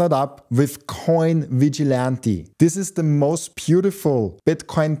partnered up with Coin Vigilante. This is the most beautiful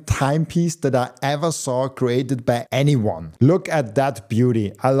Bitcoin timepiece that I ever saw created by anyone. Look at that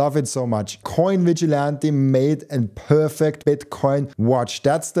beauty. I love it so much. Coin Vigilante made a perfect Bitcoin watch.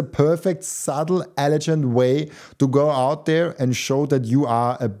 That's the perfect, subtle, elegant way to go out there and show that you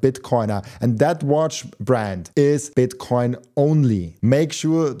are a Bitcoiner. And that watch brand is Bitcoin only. Make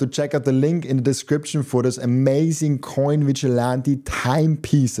sure to check out the link in the description for this amazing Coin Vigilante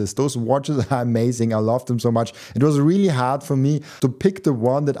timepieces. Those watches are amazing. I love them so much. It was really hard for me to pick the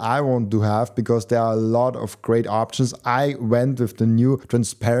one that I want to have because there are a lot of great options. I went with the new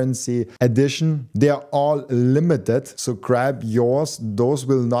Transparency edition. They are all limited, so grab yours. Those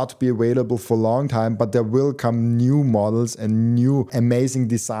will not be available for a long time, but there will come new models and new amazing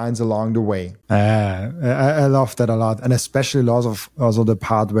designs along the way. I love that a lot, and especially also the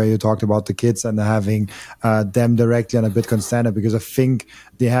part where you talked about the kids and having them directly on a Bitcoin standard, because I think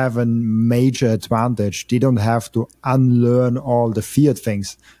they have a major advantage. They don't have to unlearn all the fiat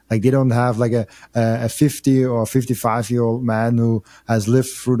things. Like, they don't have like a 50 or 55-year-old man who has lived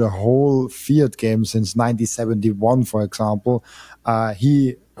through the whole fiat game since 1971, for example.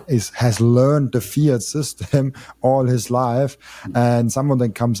 He has learned the fiat system all his life, and someone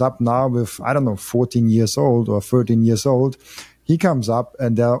that comes up now with, I don't know, 14 years old or 13 years old, he comes up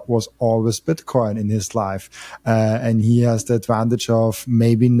and there was always Bitcoin in his life, and he has the advantage of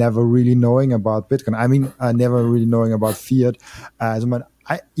maybe never really knowing about Bitcoin. I mean, never really knowing about fiat.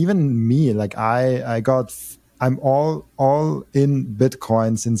 Even me, like I'm all in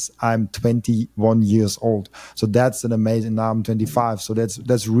Bitcoin since I'm 21 years old. So that's an amazing. Now I'm 25. So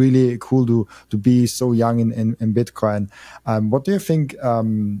that's really cool to be so young in Bitcoin. What do you think?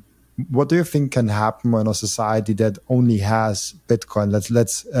 What do you think can happen in a society that only has Bitcoin?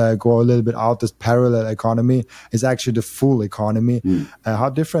 Let's go a little bit out. This parallel economy is actually the full economy. How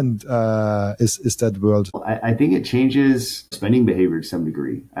different is that world? I think it changes spending behavior to some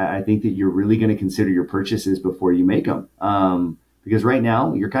degree. I think that you're really going to consider your purchases before you make them. Because right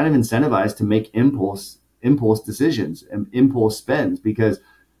now you're kind of incentivized to make impulse decisions and impulse spends because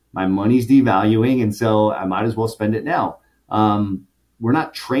my money's devaluing, and so I might as well spend it now. We're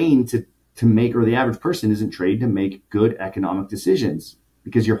not trained to make, or the average person isn't trained to make good economic decisions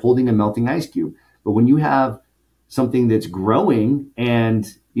because you're holding a melting ice cube. But when you have something that's growing, and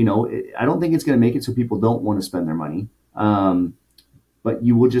I don't think it's going to make it so people don't want to spend their money. But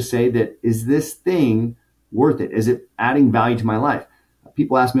you will just say that, is this thing worth it? Is it adding value to my life?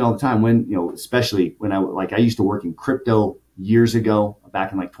 People ask me all the time especially when I used to work in crypto years ago,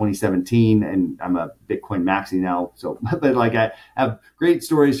 back in like 2017, and I'm a Bitcoin maxi now. So, but like I have great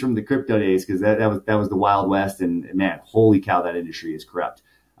stories from the crypto days, because that was the Wild West, and man, holy cow, that industry is corrupt.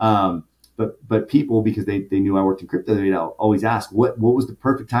 But people, because they knew I worked in crypto, they'd always ask, what was the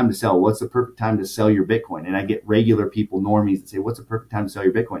perfect time to sell? What's the perfect time to sell your Bitcoin? And I get regular people, normies, that say, what's the perfect time to sell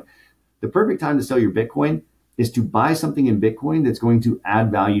your Bitcoin? The perfect time to sell your Bitcoin is to buy something in Bitcoin that's going to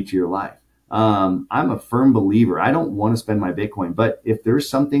add value to your life. I'm a firm believer. I don't want to spend my Bitcoin, but if there's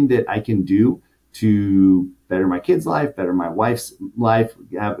something that I can do to better my kid's life, better my wife's life,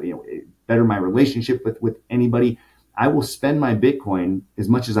 better my relationship with anybody, I will spend my Bitcoin, as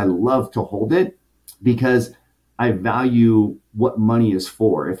much as I love to hold it, because I value what money is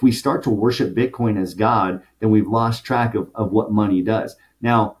for. If we start to worship Bitcoin as God, then we've lost track of what money does.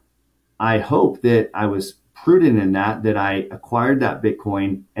 Now, I hope that I was prudent in that I acquired that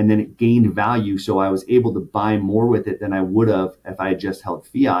Bitcoin and then it gained value, so I was able to buy more with it than I would have if I had just held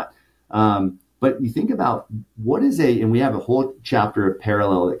fiat. But you think about and we have a whole chapter of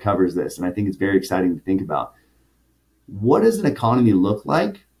Parallel that covers this, and I think it's very exciting to think about. What does an economy look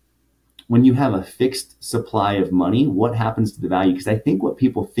like when you have a fixed supply of money? What happens to the value? Because I think what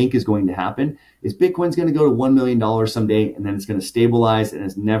people think is going to happen is Bitcoin's going to go to $1 million someday, and then it's going to stabilize, and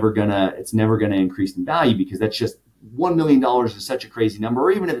it's never going to increase in value, because that's just $1 million is such a crazy number.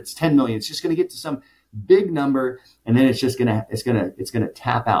 Or even if it's 10 million, it's just going to get to some big number, and then it's going to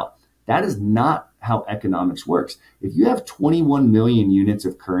tap out. That is not how economics works. If you have 21 million units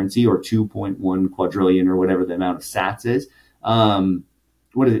of currency, or 2.1 quadrillion, or whatever the amount of sats is,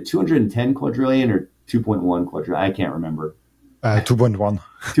 what is it, 210 quadrillion or 2.1 quadrillion? I can't remember. 2.1.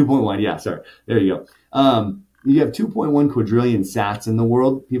 2.1, yeah, sorry. There you go. You have 2.1 quadrillion sats in the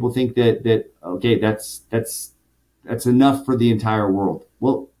world. People think that okay, that's enough for the entire world.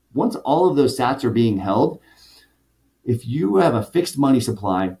 Well, once all of those sats are being held, if you have a fixed money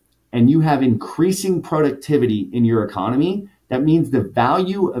supply and you have increasing productivity in your economy, that means the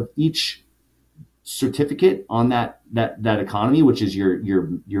value of each certificate on that economy, which is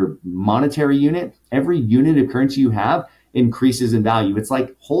your monetary unit, every unit of currency you have increases in value. It's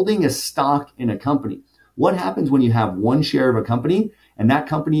like holding a stock in a company. What happens when you have one share of a company and that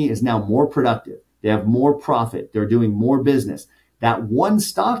company is now more productive? They have more profit. They're doing more business. That one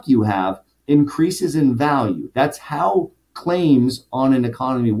stock you have increases in value. That's how claims on an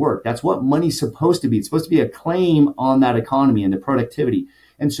economy work. That's what money's supposed to be. It's supposed to be a claim on that economy and the productivity.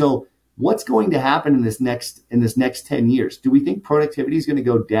 And so what's going to happen in this next 10 years? Do we think productivity is going to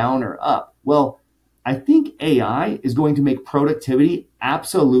go down or up? Well, I think AI is going to make productivity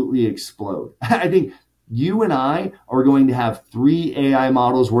absolutely explode. I think you and I are going to have 3 AI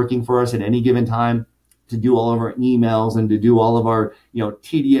models working for us at any given time to do all of our emails and to do all of our,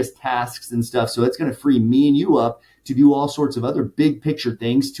 tedious tasks and stuff. So it's going to free me and you up to do all sorts of other big picture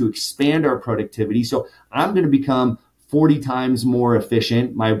things to expand our productivity. So I'm going to become 40 times more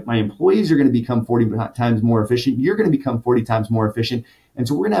efficient. My employees are going to become 40 times more efficient. You're going to become 40 times more efficient. And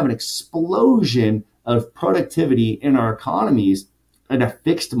so we're going to have an explosion of productivity in our economies and a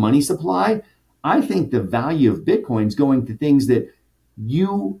fixed money supply. I think the value of Bitcoin is going to things that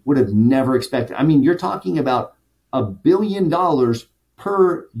you would have never expected. I mean, you're talking about $1 billion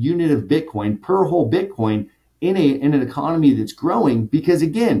per unit of Bitcoin, per whole Bitcoin in an economy that's growing, because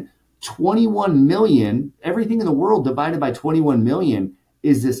again, 21 million, everything in the world divided by 21 million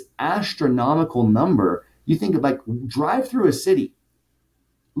is this astronomical number. You think of, like, drive through a city,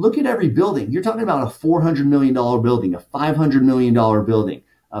 look at every building. You're talking about a $400 million building, a $500 million building,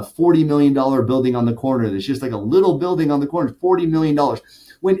 a $40 million building on the corner. That's just like a little building on the corner, $40 million.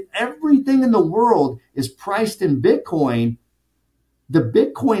 When everything in the world is priced in Bitcoin, the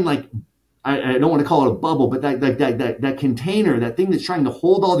Bitcoin, like, I don't want to call it a bubble, but that container, that thing that's trying to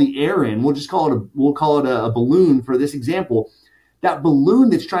hold all the air in, we'll call it a balloon for this example. That balloon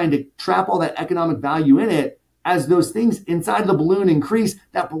that's trying to trap all that economic value in it, as those things inside the balloon increase,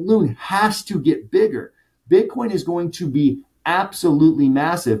 that balloon has to get bigger. Bitcoin is going to be absolutely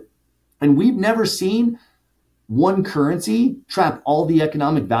massive. And we've never seen one currency trap all the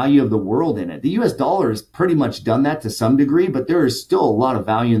economic value of the world in it. The US dollar has pretty much done that to some degree, but there is still a lot of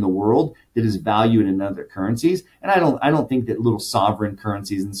value in the world that is valued in other currencies. And I don't think that little sovereign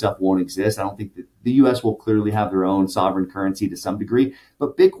currencies and stuff won't exist. I don't think that the US will clearly have their own sovereign currency to some degree,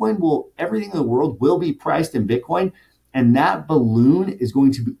 but everything in the world will be priced in Bitcoin. And that balloon is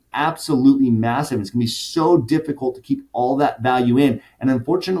going to be absolutely massive. It's going to be so difficult to keep all that value in. And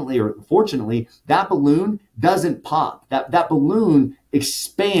unfortunately, or fortunately, that balloon doesn't pop. That balloon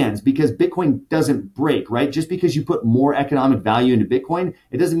expands because Bitcoin doesn't break, right? Just because you put more economic value into Bitcoin,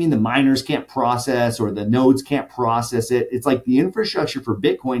 it doesn't mean the miners can't process or the nodes can't process it. It's like the infrastructure for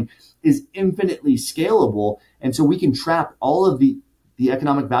Bitcoin is infinitely scalable. And so we can trap all of the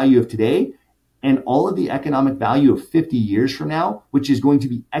economic value of today and all of the economic value of 50 years from now, which is going to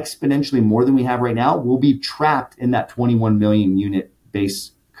be exponentially more than we have right now, will be trapped in that 21 million unit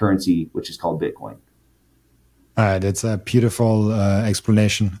base currency, which is called Bitcoin. That's a beautiful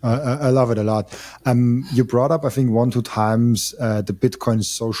explanation. I love it a lot. You brought up, I think, 1-2 times the Bitcoin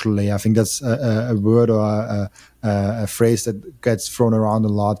social layer. I think that's a word or a phrase that gets thrown around a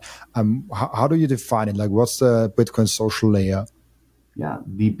lot. How do you define it? Like, what's the Bitcoin social layer? Yeah,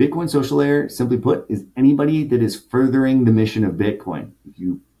 the Bitcoin social layer, simply put, is anybody that is furthering the mission of Bitcoin. If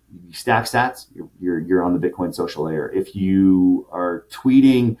you stack sats, you're on the Bitcoin social layer. If you are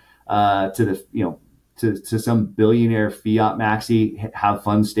tweeting to some billionaire fiat maxi, have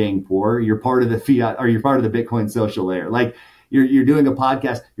fun staying poor, you're part of the fiat, or you're part of the Bitcoin social layer. Like you're doing a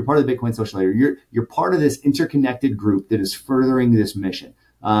podcast, you're part of the Bitcoin social layer. You're part of this interconnected group that is furthering this mission.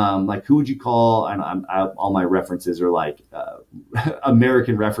 Like who would you call? And all my references are like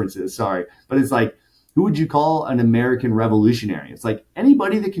American references. Sorry, but it's like, who would you call an American revolutionary? It's like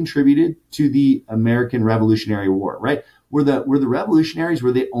anybody that contributed to the American Revolutionary War, right? Were the revolutionaries,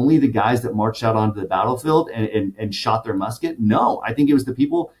 were they only the guys that marched out onto the battlefield and shot their musket? No, I think it was the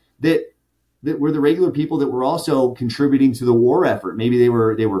people that were the regular people that were also contributing to the war effort. Maybe they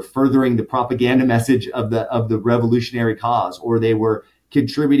were furthering the propaganda message of the revolutionary cause, or they were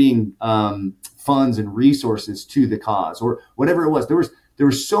contributing funds and resources to the cause, or whatever it was. There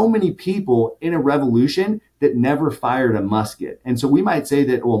were so many people in a revolution that never fired a musket. And so we might say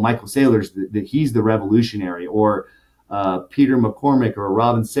that, well, Michael Saylor's that he's the revolutionary, or Peter McCormick or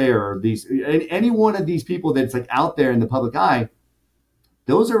Robin Seyr, or any one of these people that's like out there in the public eye,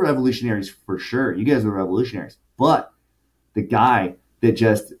 those are revolutionaries for sure. You guys are revolutionaries. But the guy that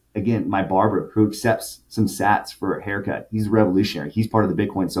just, again, my barber who accepts some sats for a haircut, he's a revolutionary. He's part of the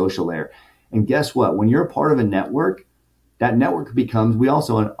Bitcoin social layer. And guess what? When you're a part of a network, that network becomes, we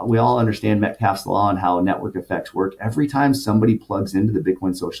all understand Metcalfe's law and how network effects work. Every time somebody plugs into the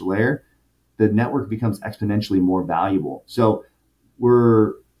Bitcoin social layer, the network becomes exponentially more valuable. So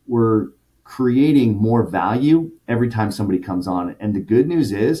we're creating more value every time somebody comes on. And the good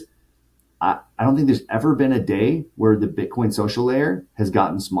news is, I don't think there's ever been a day where the Bitcoin social layer has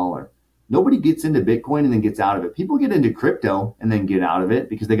gotten smaller. Nobody gets into Bitcoin and then gets out of it. People get into crypto and then get out of it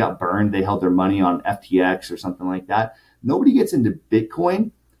because they got burned. They held their money on FTX or something like that. Nobody gets into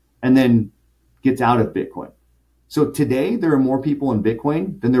Bitcoin and then gets out of Bitcoin. So today there are more people in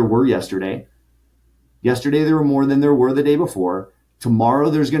Bitcoin than there were yesterday. Yesterday there were more than there were the day before.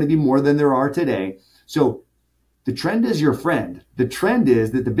 Tomorrow there's going to be more than there are today. So the trend is your friend. The trend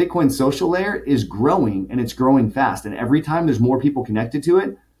is that the Bitcoin social layer is growing, and it's growing fast. And every time there's more people connected to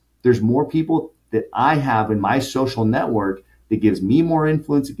it, there's more people that I have in my social network that gives me more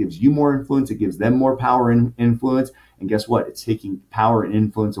influence. It gives you more influence. It gives them more power and influence. And guess what? It's taking power and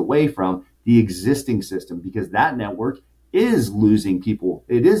influence away from the existing system, because that network is losing people.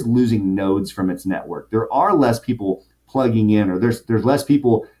 It is losing nodes from its network. There are less people plugging in, or there's less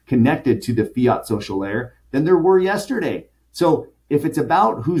people connected to the fiat social layer than there were yesterday. So if it's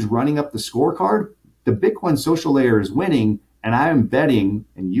about who's running up the scorecard, the Bitcoin social layer is winning, and I am betting,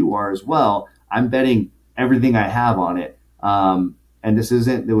 and you are as well, I'm betting everything I have on it. And this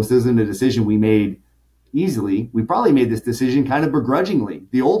isn't a decision we made easily. We probably made this decision kind of begrudgingly.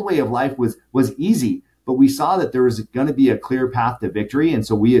 The old way of life was easy, but we saw that there was going to be a clear path to victory, and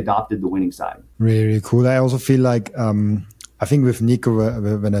so we adopted the winning side. Really, really cool. I also feel like I think with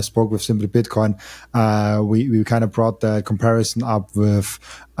Nico, when I spoke with Simply Bitcoin, we kind of brought the comparison up with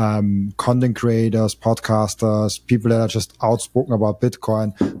content creators, podcasters, people that are just outspoken about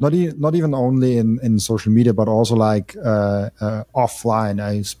Bitcoin, not even only in social media, but also like offline.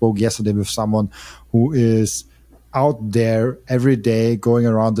 I spoke yesterday with someone who is out there every day going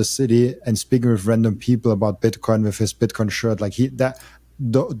around the city and speaking with random people about Bitcoin with his Bitcoin shirt. Like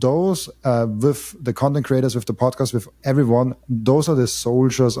those with the content creators, with the podcast, with everyone, those are the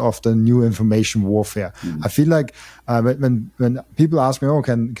soldiers of the new information warfare. I feel like when people ask me, oh,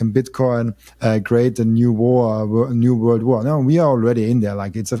 can Bitcoin create a new war, a new world war? No, we are already in there.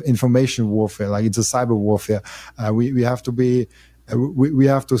 Like, it's an information warfare, like it's a cyber warfare. We have to be, we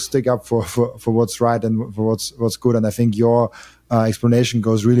have to stick up for what's right and for what's good. And I think your explanation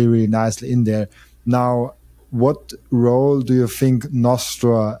goes really, really nicely in there. Now, what role do you think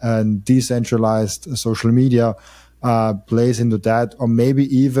Nostra and decentralized social media plays into that, or maybe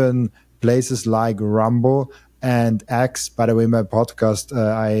even places like Rumble and X? By the way, my podcast,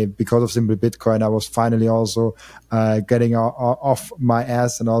 because of Simply Bitcoin, I was finally also getting off my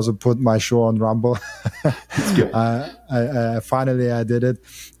ass and also put my show on Rumble. It's good. Finally, I did it.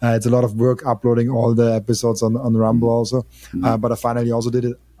 It's a lot of work uploading all the episodes on Rumble also, but I finally also did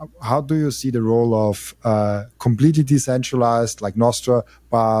it. How do you see the role of completely decentralized like Nostra,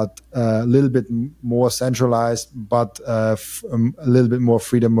 but a little bit more centralized, but a little bit more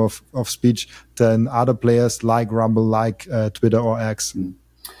freedom of speech than other players like Rumble, like Twitter or X?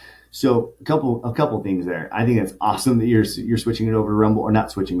 So a couple things there. I think it's awesome that you're switching it over to Rumble, or not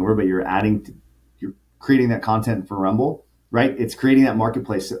switching over, but you're creating that content for Rumble, right? It's creating that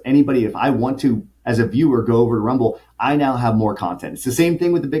marketplace. So anybody, if I want to, as a viewer, go over to Rumble, I now have more content. It's the same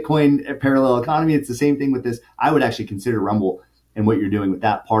thing with the Bitcoin parallel economy. It's the same thing with this. I would actually consider Rumble and what you're doing with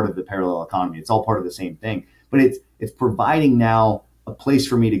that part of the parallel economy. It's all part of the same thing, but it's providing now a place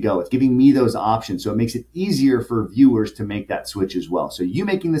for me to go. It's giving me those options. So it makes it easier for viewers to make that switch as well. So you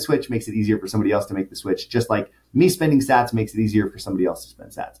making the switch makes it easier for somebody else to make the switch, just like me spending sats makes it easier for somebody else to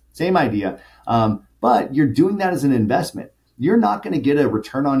spend sats. Same idea. But you're doing that as an investment. You're not going to get a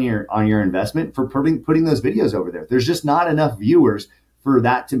return on your investment for putting those videos over there. There's just not enough viewers for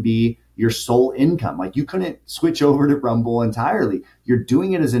that to be your sole income. Like, you couldn't switch over to Rumble entirely. You're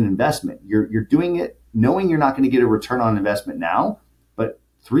doing it as an investment. You're doing it knowing you're not going to get a return on investment now, but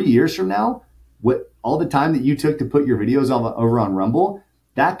 3 years from now, what all the time that you took to put your videos over on Rumble,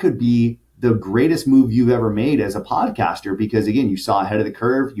 that could be the greatest move you've ever made as a podcaster, because again, you saw ahead of the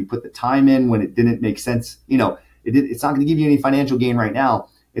curve. You put the time in when it didn't make sense. It's not going to give you any financial gain right now.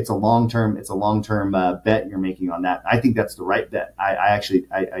 It's a long-term bet you're making on that. I think that's the right bet.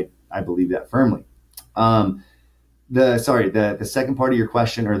 I believe that firmly. The second part of your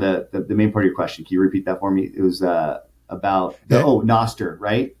question, or the main part of your question, can you repeat that for me? It was about Nostr,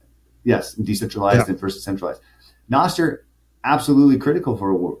 right? Yes, decentralized and versus centralized. Nostr, absolutely critical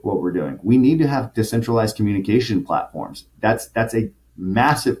for what we're doing. We need to have decentralized communication platforms. That's a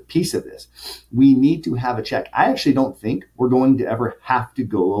massive piece of this. We need to have a check. I actually don't think we're going to ever have to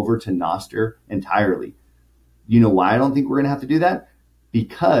go over to Nostr entirely. You know why I don't think we're going to have to do that?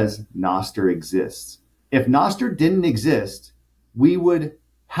 Because Nostr exists. If Nostr didn't exist, we would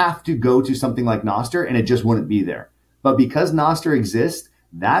have to go to something like Nostr and it just wouldn't be there. But because Nostr exists,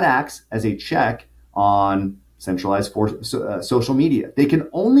 that acts as a check on centralized social media. They can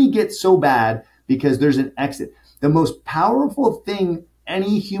only get so bad because there's an exit. The most powerful thing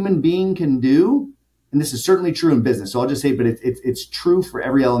any human being can do, and this is certainly true in business, so I'll just say, but it's true for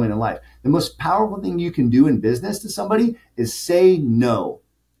every element in life. The most powerful thing you can do in business to somebody is say no.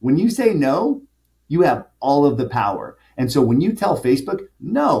 When you say no, you have all of the power. And so when you tell Facebook,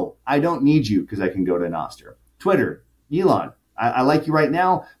 no, I don't need you because I can go to Nostr. Twitter, Elon, I like you right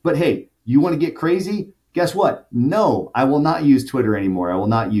now, but hey, you want to get crazy? Guess what? No, I will not use Twitter anymore. I will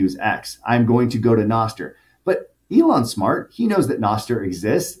not use X. I'm going to go to Nostr. But Elon's smart. He knows that Nostr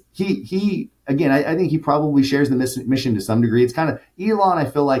exists. Again, I think he probably shares the mission to some degree. It's kind of, Elon, I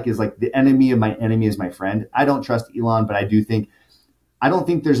feel like, is like the enemy of my enemy is my friend. I don't trust Elon, but I don't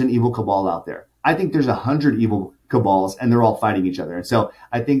think there's an evil cabal out there. I think there's 100 evil cabals and they're all fighting each other. And so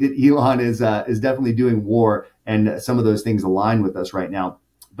I think that Elon is definitely doing war, and some of those things align with us right now.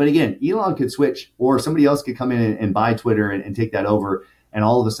 But again, Elon could switch, or somebody else could come in and buy Twitter and take that over. And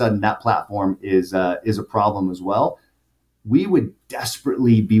all of a sudden that platform is a problem as well. We would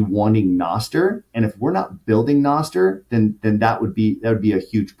desperately be wanting Nostr. And if we're not building Nostr, then that would be a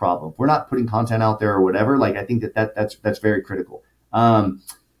huge problem. If we're not putting content out there or whatever, like, I think that's very critical.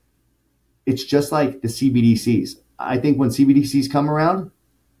 It's just like the CBDCs. I think when CBDCs come around,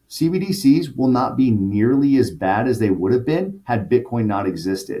 CBDCs will not be nearly as bad as they would have been had Bitcoin not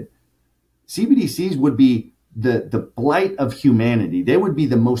existed. CBDCs would be the blight of humanity. They would be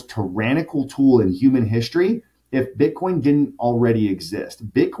the most tyrannical tool in human history if Bitcoin didn't already exist.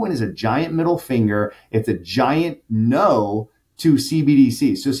 Bitcoin is a giant middle finger. It's a giant no to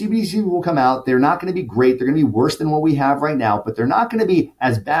CBDCs. So CBDCs will come out. They're not going to be great. They're going to be worse than what we have right now, but they're not going to be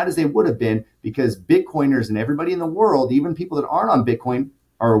as bad as they would have been, because Bitcoiners and everybody in the world, even people that aren't on Bitcoin,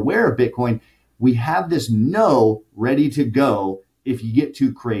 are aware of Bitcoin. We have this no ready to go if you get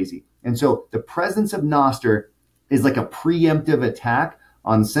too crazy. And so the presence of Nostr is like a preemptive attack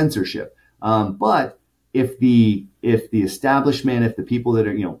on censorship. But if the establishment, if the people that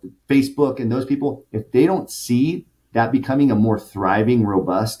are, Facebook and those people, if they don't see that becoming a more thriving,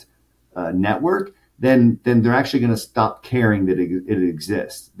 robust network, then they're actually going to stop caring that it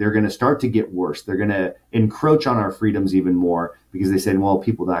exists. They're going to start to get worse. They're going to encroach on our freedoms even more because they said, well,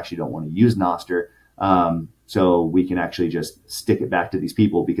 people actually don't want to use Nostr. So we can actually just stick it back to these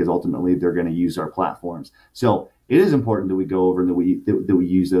people because ultimately they're going to use our platforms. So it is important that we go over and that we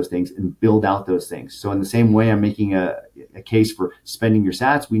use those things and build out those things. So in the same way I'm making a case for spending your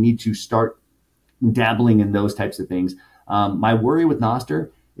sats, we need to start dabbling in those types of things. My worry with Nostr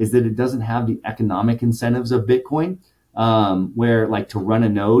is that it doesn't have the economic incentives of Bitcoin, where like to run a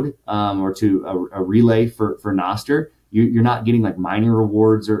node or to a relay for Nostr, you're not getting like mining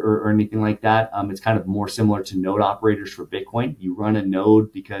rewards or anything like that. It's kind of more similar to node operators for Bitcoin. You run a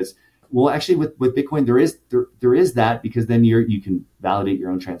node because, well, actually with Bitcoin, there is that because then you can validate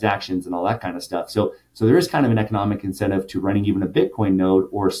your own transactions and all that kind of stuff. So there is kind of an economic incentive to running even a Bitcoin node,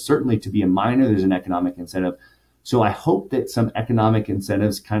 or certainly to be a miner, there's an economic incentive. So I hope that some economic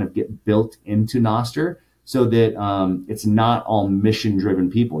incentives kind of get built into Nostr so that it's not all mission-driven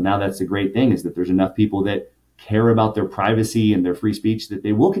people. Now that's the great thing, is that there's enough people that care about their privacy and their free speech that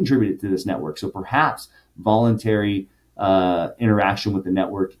they will contribute to this network. So perhaps voluntary interaction with the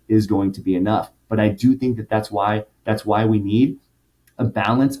network is going to be enough. But I do think that that's why we need a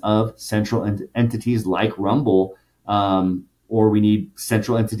balance of central entities like Rumble, or we need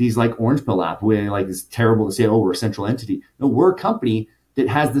central entities like Orange Pill app, where like it's terrible to say, oh, we're a central entity. No, we're a company that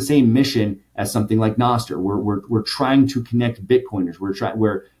has the same mission as something like Nostr. We're trying to connect Bitcoiners.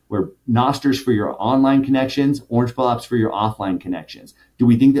 We're Nostr's for your online connections, Orange Pill app's for your offline connections. Do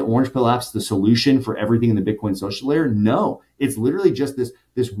we think that Orange Pill app's the solution for everything in the Bitcoin social layer? No, it's literally just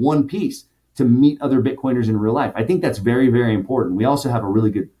this one piece to meet other Bitcoiners in real life. I think that's very, very important. We also have a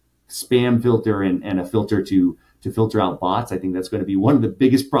really good spam filter and a filter to filter out bots. I think that's going to be one of the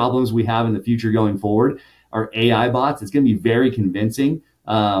biggest problems we have in the future going forward. Our AI bots, it's going to be very convincing.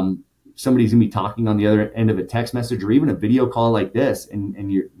 Somebody's going to be talking on the other end of a text message or even a video call like this,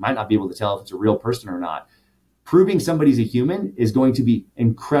 and you might not be able to tell if it's a real person or not. Proving somebody's a human is going to be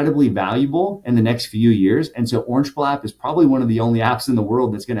incredibly valuable in the next few years. And so Orange Pill app is probably one of the only apps in the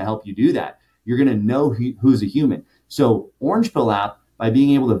world that's going to help you do that. You're going to know who's a human. So Orange Pill app, by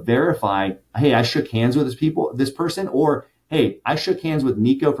being able to verify, hey, I shook hands with this person, or hey, I shook hands with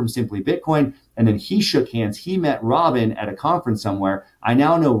Nico from Simply Bitcoin, and then he shook hands. He met Robin at a conference somewhere. I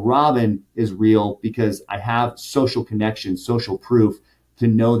now know Robin is real because I have social connection, social proof to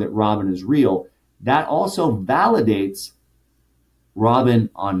know that Robin is real. That also validates Robin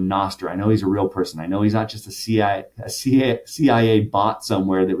on Nostr. I know he's a real person. I know he's not just a CIA bot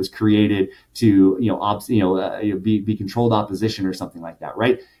somewhere that was created to, be controlled opposition or something like that,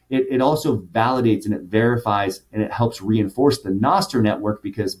 right? It also validates and it verifies and it helps reinforce the Nostr network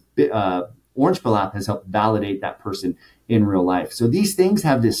because Orange Pill app has helped validate that person in real life. So these things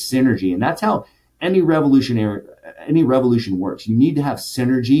have this synergy, and that's how any revolution works. You need to have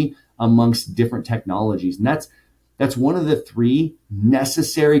synergy amongst different technologies, and that's one of the three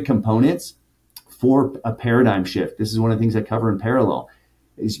necessary components for a paradigm shift. This is one of the things I cover in parallel.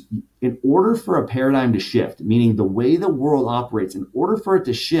 Is in order for a paradigm to shift, meaning the way the world operates, in order for it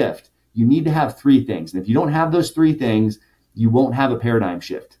to shift, you need to have three things. And if you don't have those three things, you won't have a paradigm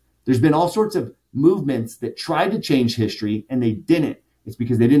shift. There's been all sorts of movements that tried to change history and they didn't. It's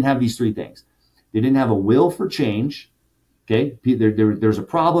because they didn't have these three things. They didn't have a will for change. Okay, there's a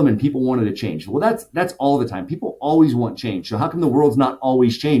problem and people wanted to change. Well, that's all the time. People always want change. So how come the world's not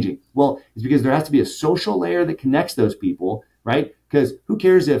always changing? Well, it's because there has to be a social layer that connects those people, right? Because who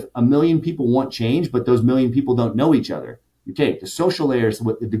cares if 1 million people want change, but those 1 million people don't know each other? Okay, the social layer is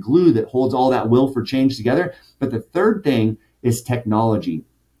the glue that holds all that will for change together. But the third thing is technology.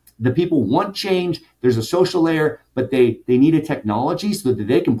 The people want change. There's a social layer, but they need a technology so that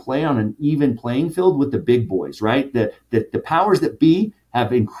they can play on an even playing field with the big boys, right? The powers that be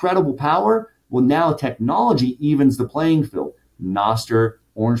have incredible power. Well, now technology evens the playing field. Nostr,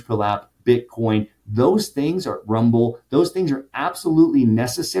 Orange Pill app, Bitcoin, those things are Rumble. Those things are absolutely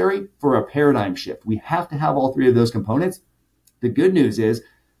necessary for a paradigm shift. We have to have all three of those components. The good news is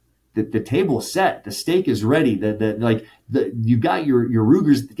that the table's set, the steak is ready. You got your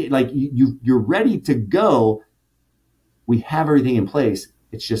Rugers, like you're ready to go. We have everything in place.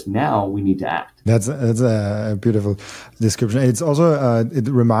 It's just now we need to act. That's a beautiful description. It's also it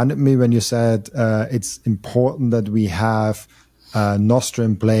reminded me when you said it's important that we have Nostr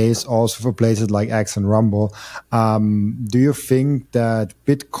in place also for places like X and Rumble. Do you think that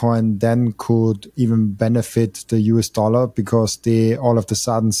Bitcoin then could even benefit the US dollar because they all of a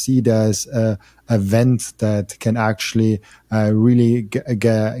sudden see there's a event that can actually really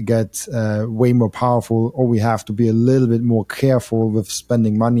get way more powerful, or we have to be a little bit more careful with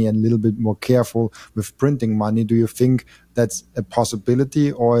spending money and a little bit more careful with printing money? Do you think that's a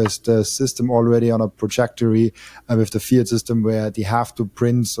possibility, or is the system already on a trajectory with the fiat system where they have to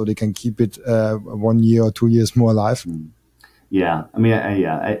print so they can keep it 1 year or 2 years more alive? Yeah, I mean,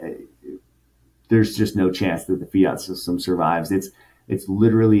 there's just no chance that the fiat system survives. It's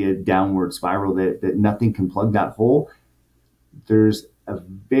literally a downward spiral that nothing can plug that hole. There's a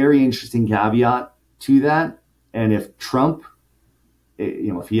very interesting caveat to that, and if Trump,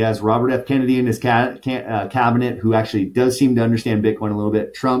 if he has Robert F. Kennedy in his cabinet, who actually does seem to understand Bitcoin a little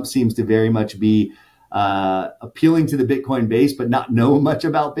bit, Trump seems to very much be appealing to the Bitcoin base, but not know much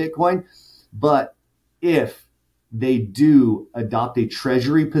about Bitcoin. But if they do adopt a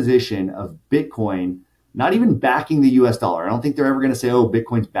treasury position of Bitcoin, not even backing the US dollar, I don't think they're ever going to say, oh,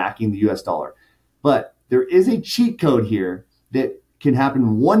 Bitcoin's backing the US dollar. But there is a cheat code here that can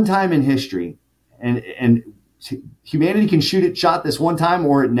happen one time in history, and humanity can shoot it shot this one time,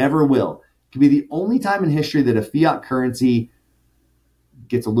 or it never will. It can be the only time in history that a fiat currency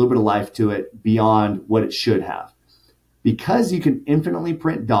gets a little bit of life to it beyond what it should have. Because you can infinitely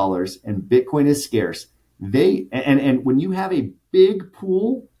print dollars and Bitcoin is scarce, and when you have a big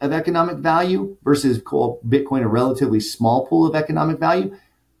pool of economic value versus Bitcoin a relatively small pool of economic value,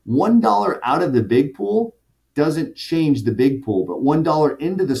 $1 out of the big pool doesn't change the big pool, but $1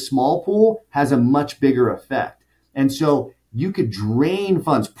 into the small pool has a much bigger effect. And so you could drain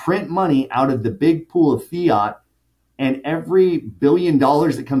funds, print money out of the big pool of fiat, and every $1 billion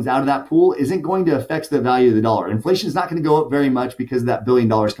that comes out of that pool isn't going to affect the value of the dollar. Inflation is not going to go up very much because of that $1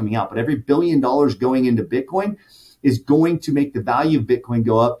 billion coming out, but every $1 billion going into Bitcoin is going to make the value of Bitcoin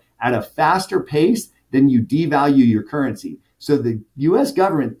go up at a faster pace than you devalue your currency. So the US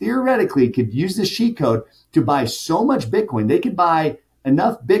government theoretically could use this cheat code to buy so much Bitcoin. They could buy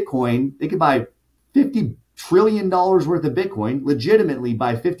enough Bitcoin. They could buy $50 trillion worth of Bitcoin, legitimately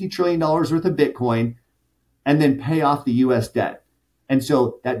buy $50 trillion worth of Bitcoin, and then pay off the US debt. And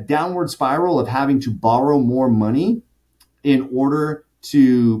so that downward spiral of having to borrow more money in order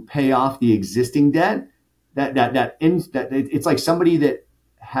to pay off the existing debt, it's like somebody that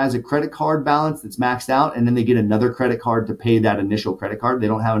has a credit card balance that's maxed out, and then they get another credit card to pay that initial credit card. They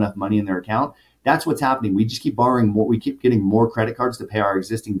don't have enough money in their account. That's what's happening. We just keep borrowing more. We keep getting more credit cards to pay our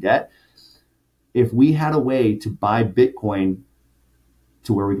existing debt. If we had a way to buy Bitcoin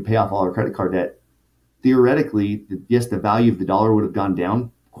to where we could pay off all our credit card debt, theoretically, yes, the value of the dollar would have gone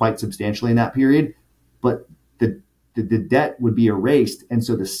down quite substantially in that period, but the debt would be erased. And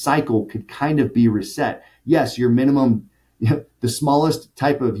so the cycle could kind of be reset. Yes, your minimum, the smallest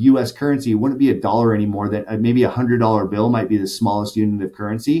type of US currency wouldn't be $1 anymore. That maybe $100 bill might be the smallest unit of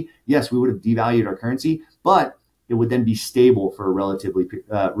currency. Yes, we would have devalued our currency, but it would then be stable for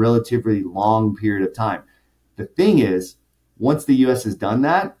a relatively long period of time. The thing is, once the US has done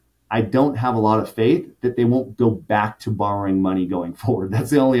that, I don't have a lot of faith that they won't go back to borrowing money going forward. That's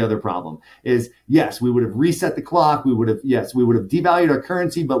the only other problem is, yes, we would have reset the clock. We would have devalued our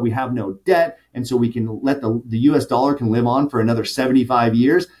currency, but we have no debt. And so we can let the US dollar can live on for another 75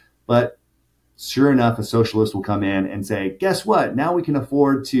 years. But sure enough, a socialist will come in and say, guess what? Now we can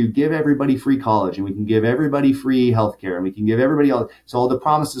afford to give everybody free college, and we can give everybody free healthcare, and we can give everybody so all the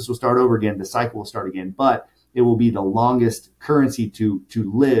promises will start over again. The cycle will start again, but it will be the longest currency to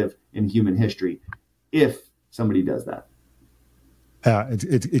live in human history if somebody does that.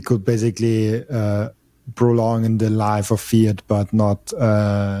 It could basically prolong the life of fiat, but not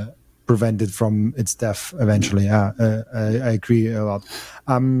prevent it from its death eventually. I agree a lot.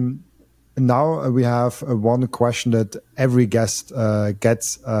 Now we have one question that every guest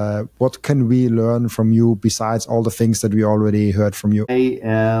gets. What can we learn from you besides all the things that we already heard from you? I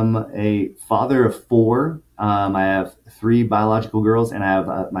am a father of 4. I have 3 biological girls, and I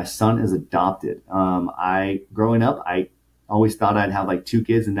have my son is adopted. Growing up, I always thought I'd have like 2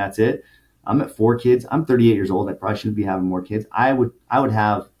 kids and that's it. I'm at 4 kids. I'm 38 years old. I probably shouldn't be having more kids. I would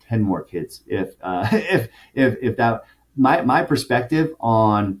have 10 more kids if that. My perspective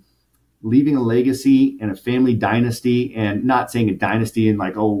on leaving a legacy and a family dynasty, and not saying a dynasty in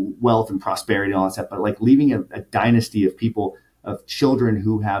like, oh, wealth and prosperity and all that stuff, but like leaving a dynasty of people, of children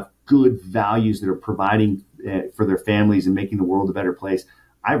who have good values that are providing for their families and making the world a better place.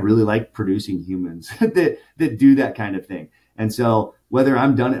 I really like producing humans that do that kind of thing. And so whether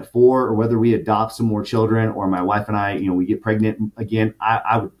I'm done at 4 or whether we adopt some more children, or my wife and I, we get pregnant again,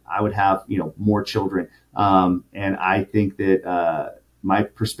 I would have, more children. And I think that, my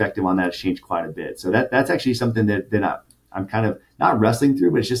perspective on that has changed quite a bit. So that's actually something that I'm kind of not wrestling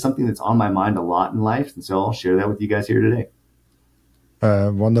through, but it's just something that's on my mind a lot in life. And so I'll share that with you guys here today.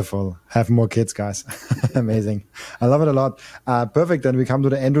 Wonderful. Have more kids, guys. Amazing. I love it a lot. Perfect. Then we come to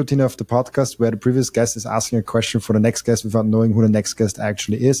the end routine of the podcast where the previous guest is asking a question for the next guest without knowing who the next guest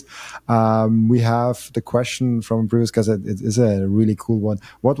actually is. We have the question from a previous guest. It is a really cool one.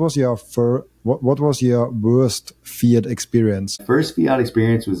 What was your worst fiat experience? First fiat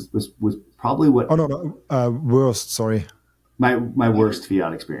experience was probably what? Oh, no. Worst, sorry. My worst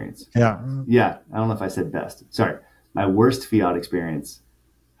fiat experience. Yeah. Yeah. I don't know if I said best. Sorry. My worst fiat experience,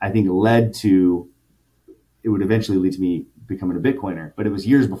 I think, led to, it would eventually lead to me becoming a Bitcoiner, but it was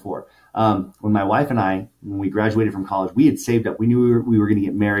years before. When my wife and I, when we graduated from college, we had saved up. We knew we were going to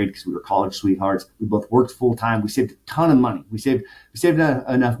get married because we were college sweethearts. We both worked full time. We saved a ton of money. We saved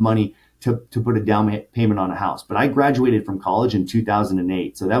enough money to put a down payment on a house. But I graduated from college in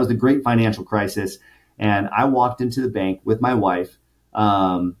 2008. So that was the great financial crisis. And I walked into the bank with my wife,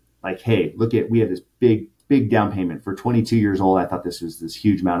 like, hey, we have this big down payment for 22 years old. I thought this was this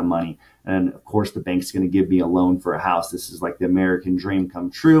huge amount of money. And of course, the bank's going to give me a loan for a house. This is like the American dream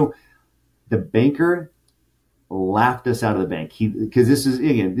come true. The banker laughed us out of the bank. Because this is,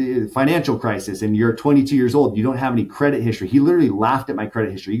 again, the financial crisis and you're 22 years old. You don't have any credit history. He literally laughed at my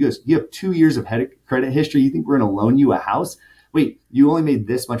credit history. He goes, you have 2 years of credit history. You think we're going to loan you a house? Wait, you only made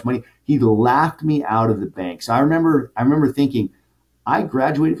this much money. He laughed me out of the bank. So I remember thinking, I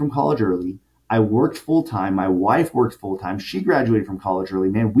graduated from college early. I worked full time. My wife worked full time. She graduated from college early.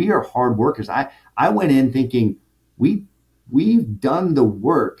 Man, we are hard workers. I went in thinking we've done the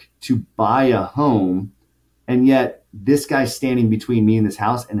work to buy a home, and yet this guy's standing between me and this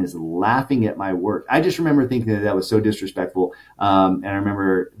house and is laughing at my work. I just remember thinking that was so disrespectful. And I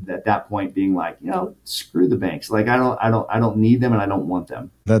remember at that point being like, screw the banks. Like I don't need them and I don't want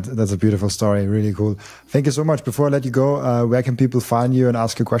them. That's a beautiful story. Really cool. Thank you so much. Before I let you go, where can people find you and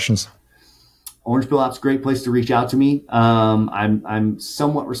ask you questions? Orange Pill app's a great place to reach out to me. I'm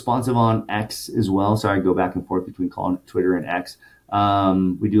somewhat responsive on X as well. So I go back and forth between calling it Twitter and X.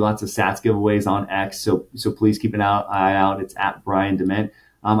 We do lots of Sats giveaways on X. So please keep an eye out. It's at Brian Dement.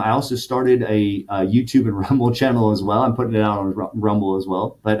 I also started a YouTube and Rumble channel as well. I'm putting it out on Rumble as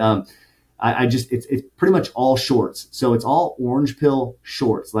well. But it's pretty much all shorts. So it's all Orange Pill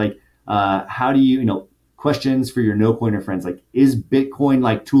shorts. Like how do you questions for your no-coiner friends, like, is Bitcoin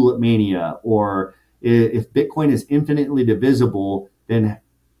like Tulip Mania? Or if Bitcoin is infinitely divisible, then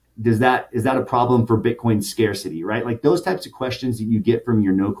is that a problem for Bitcoin scarcity, right? Like those types of questions that you get from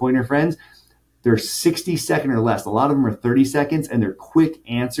your no-coiner friends, they're 60 seconds or less. A lot of them are 30 seconds and they're quick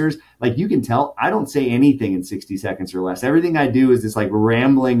answers. Like you can tell, I don't say anything in 60 seconds or less. Everything I do is this like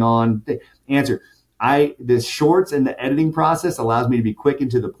rambling on answer. The shorts and the editing process allows me to be quick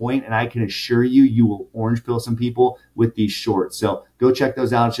and to the point, and I can assure you will orange pill some people with these shorts. So go check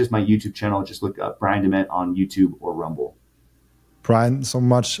those out. It's just my YouTube channel. Just look up Brian Dement on YouTube or Rumble. Brian, so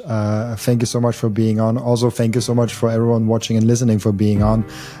much. Thank you so much for being on. Also, thank you so much for everyone watching and listening for being on.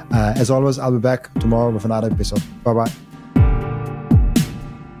 As always, I'll be back tomorrow with another episode. Bye-bye.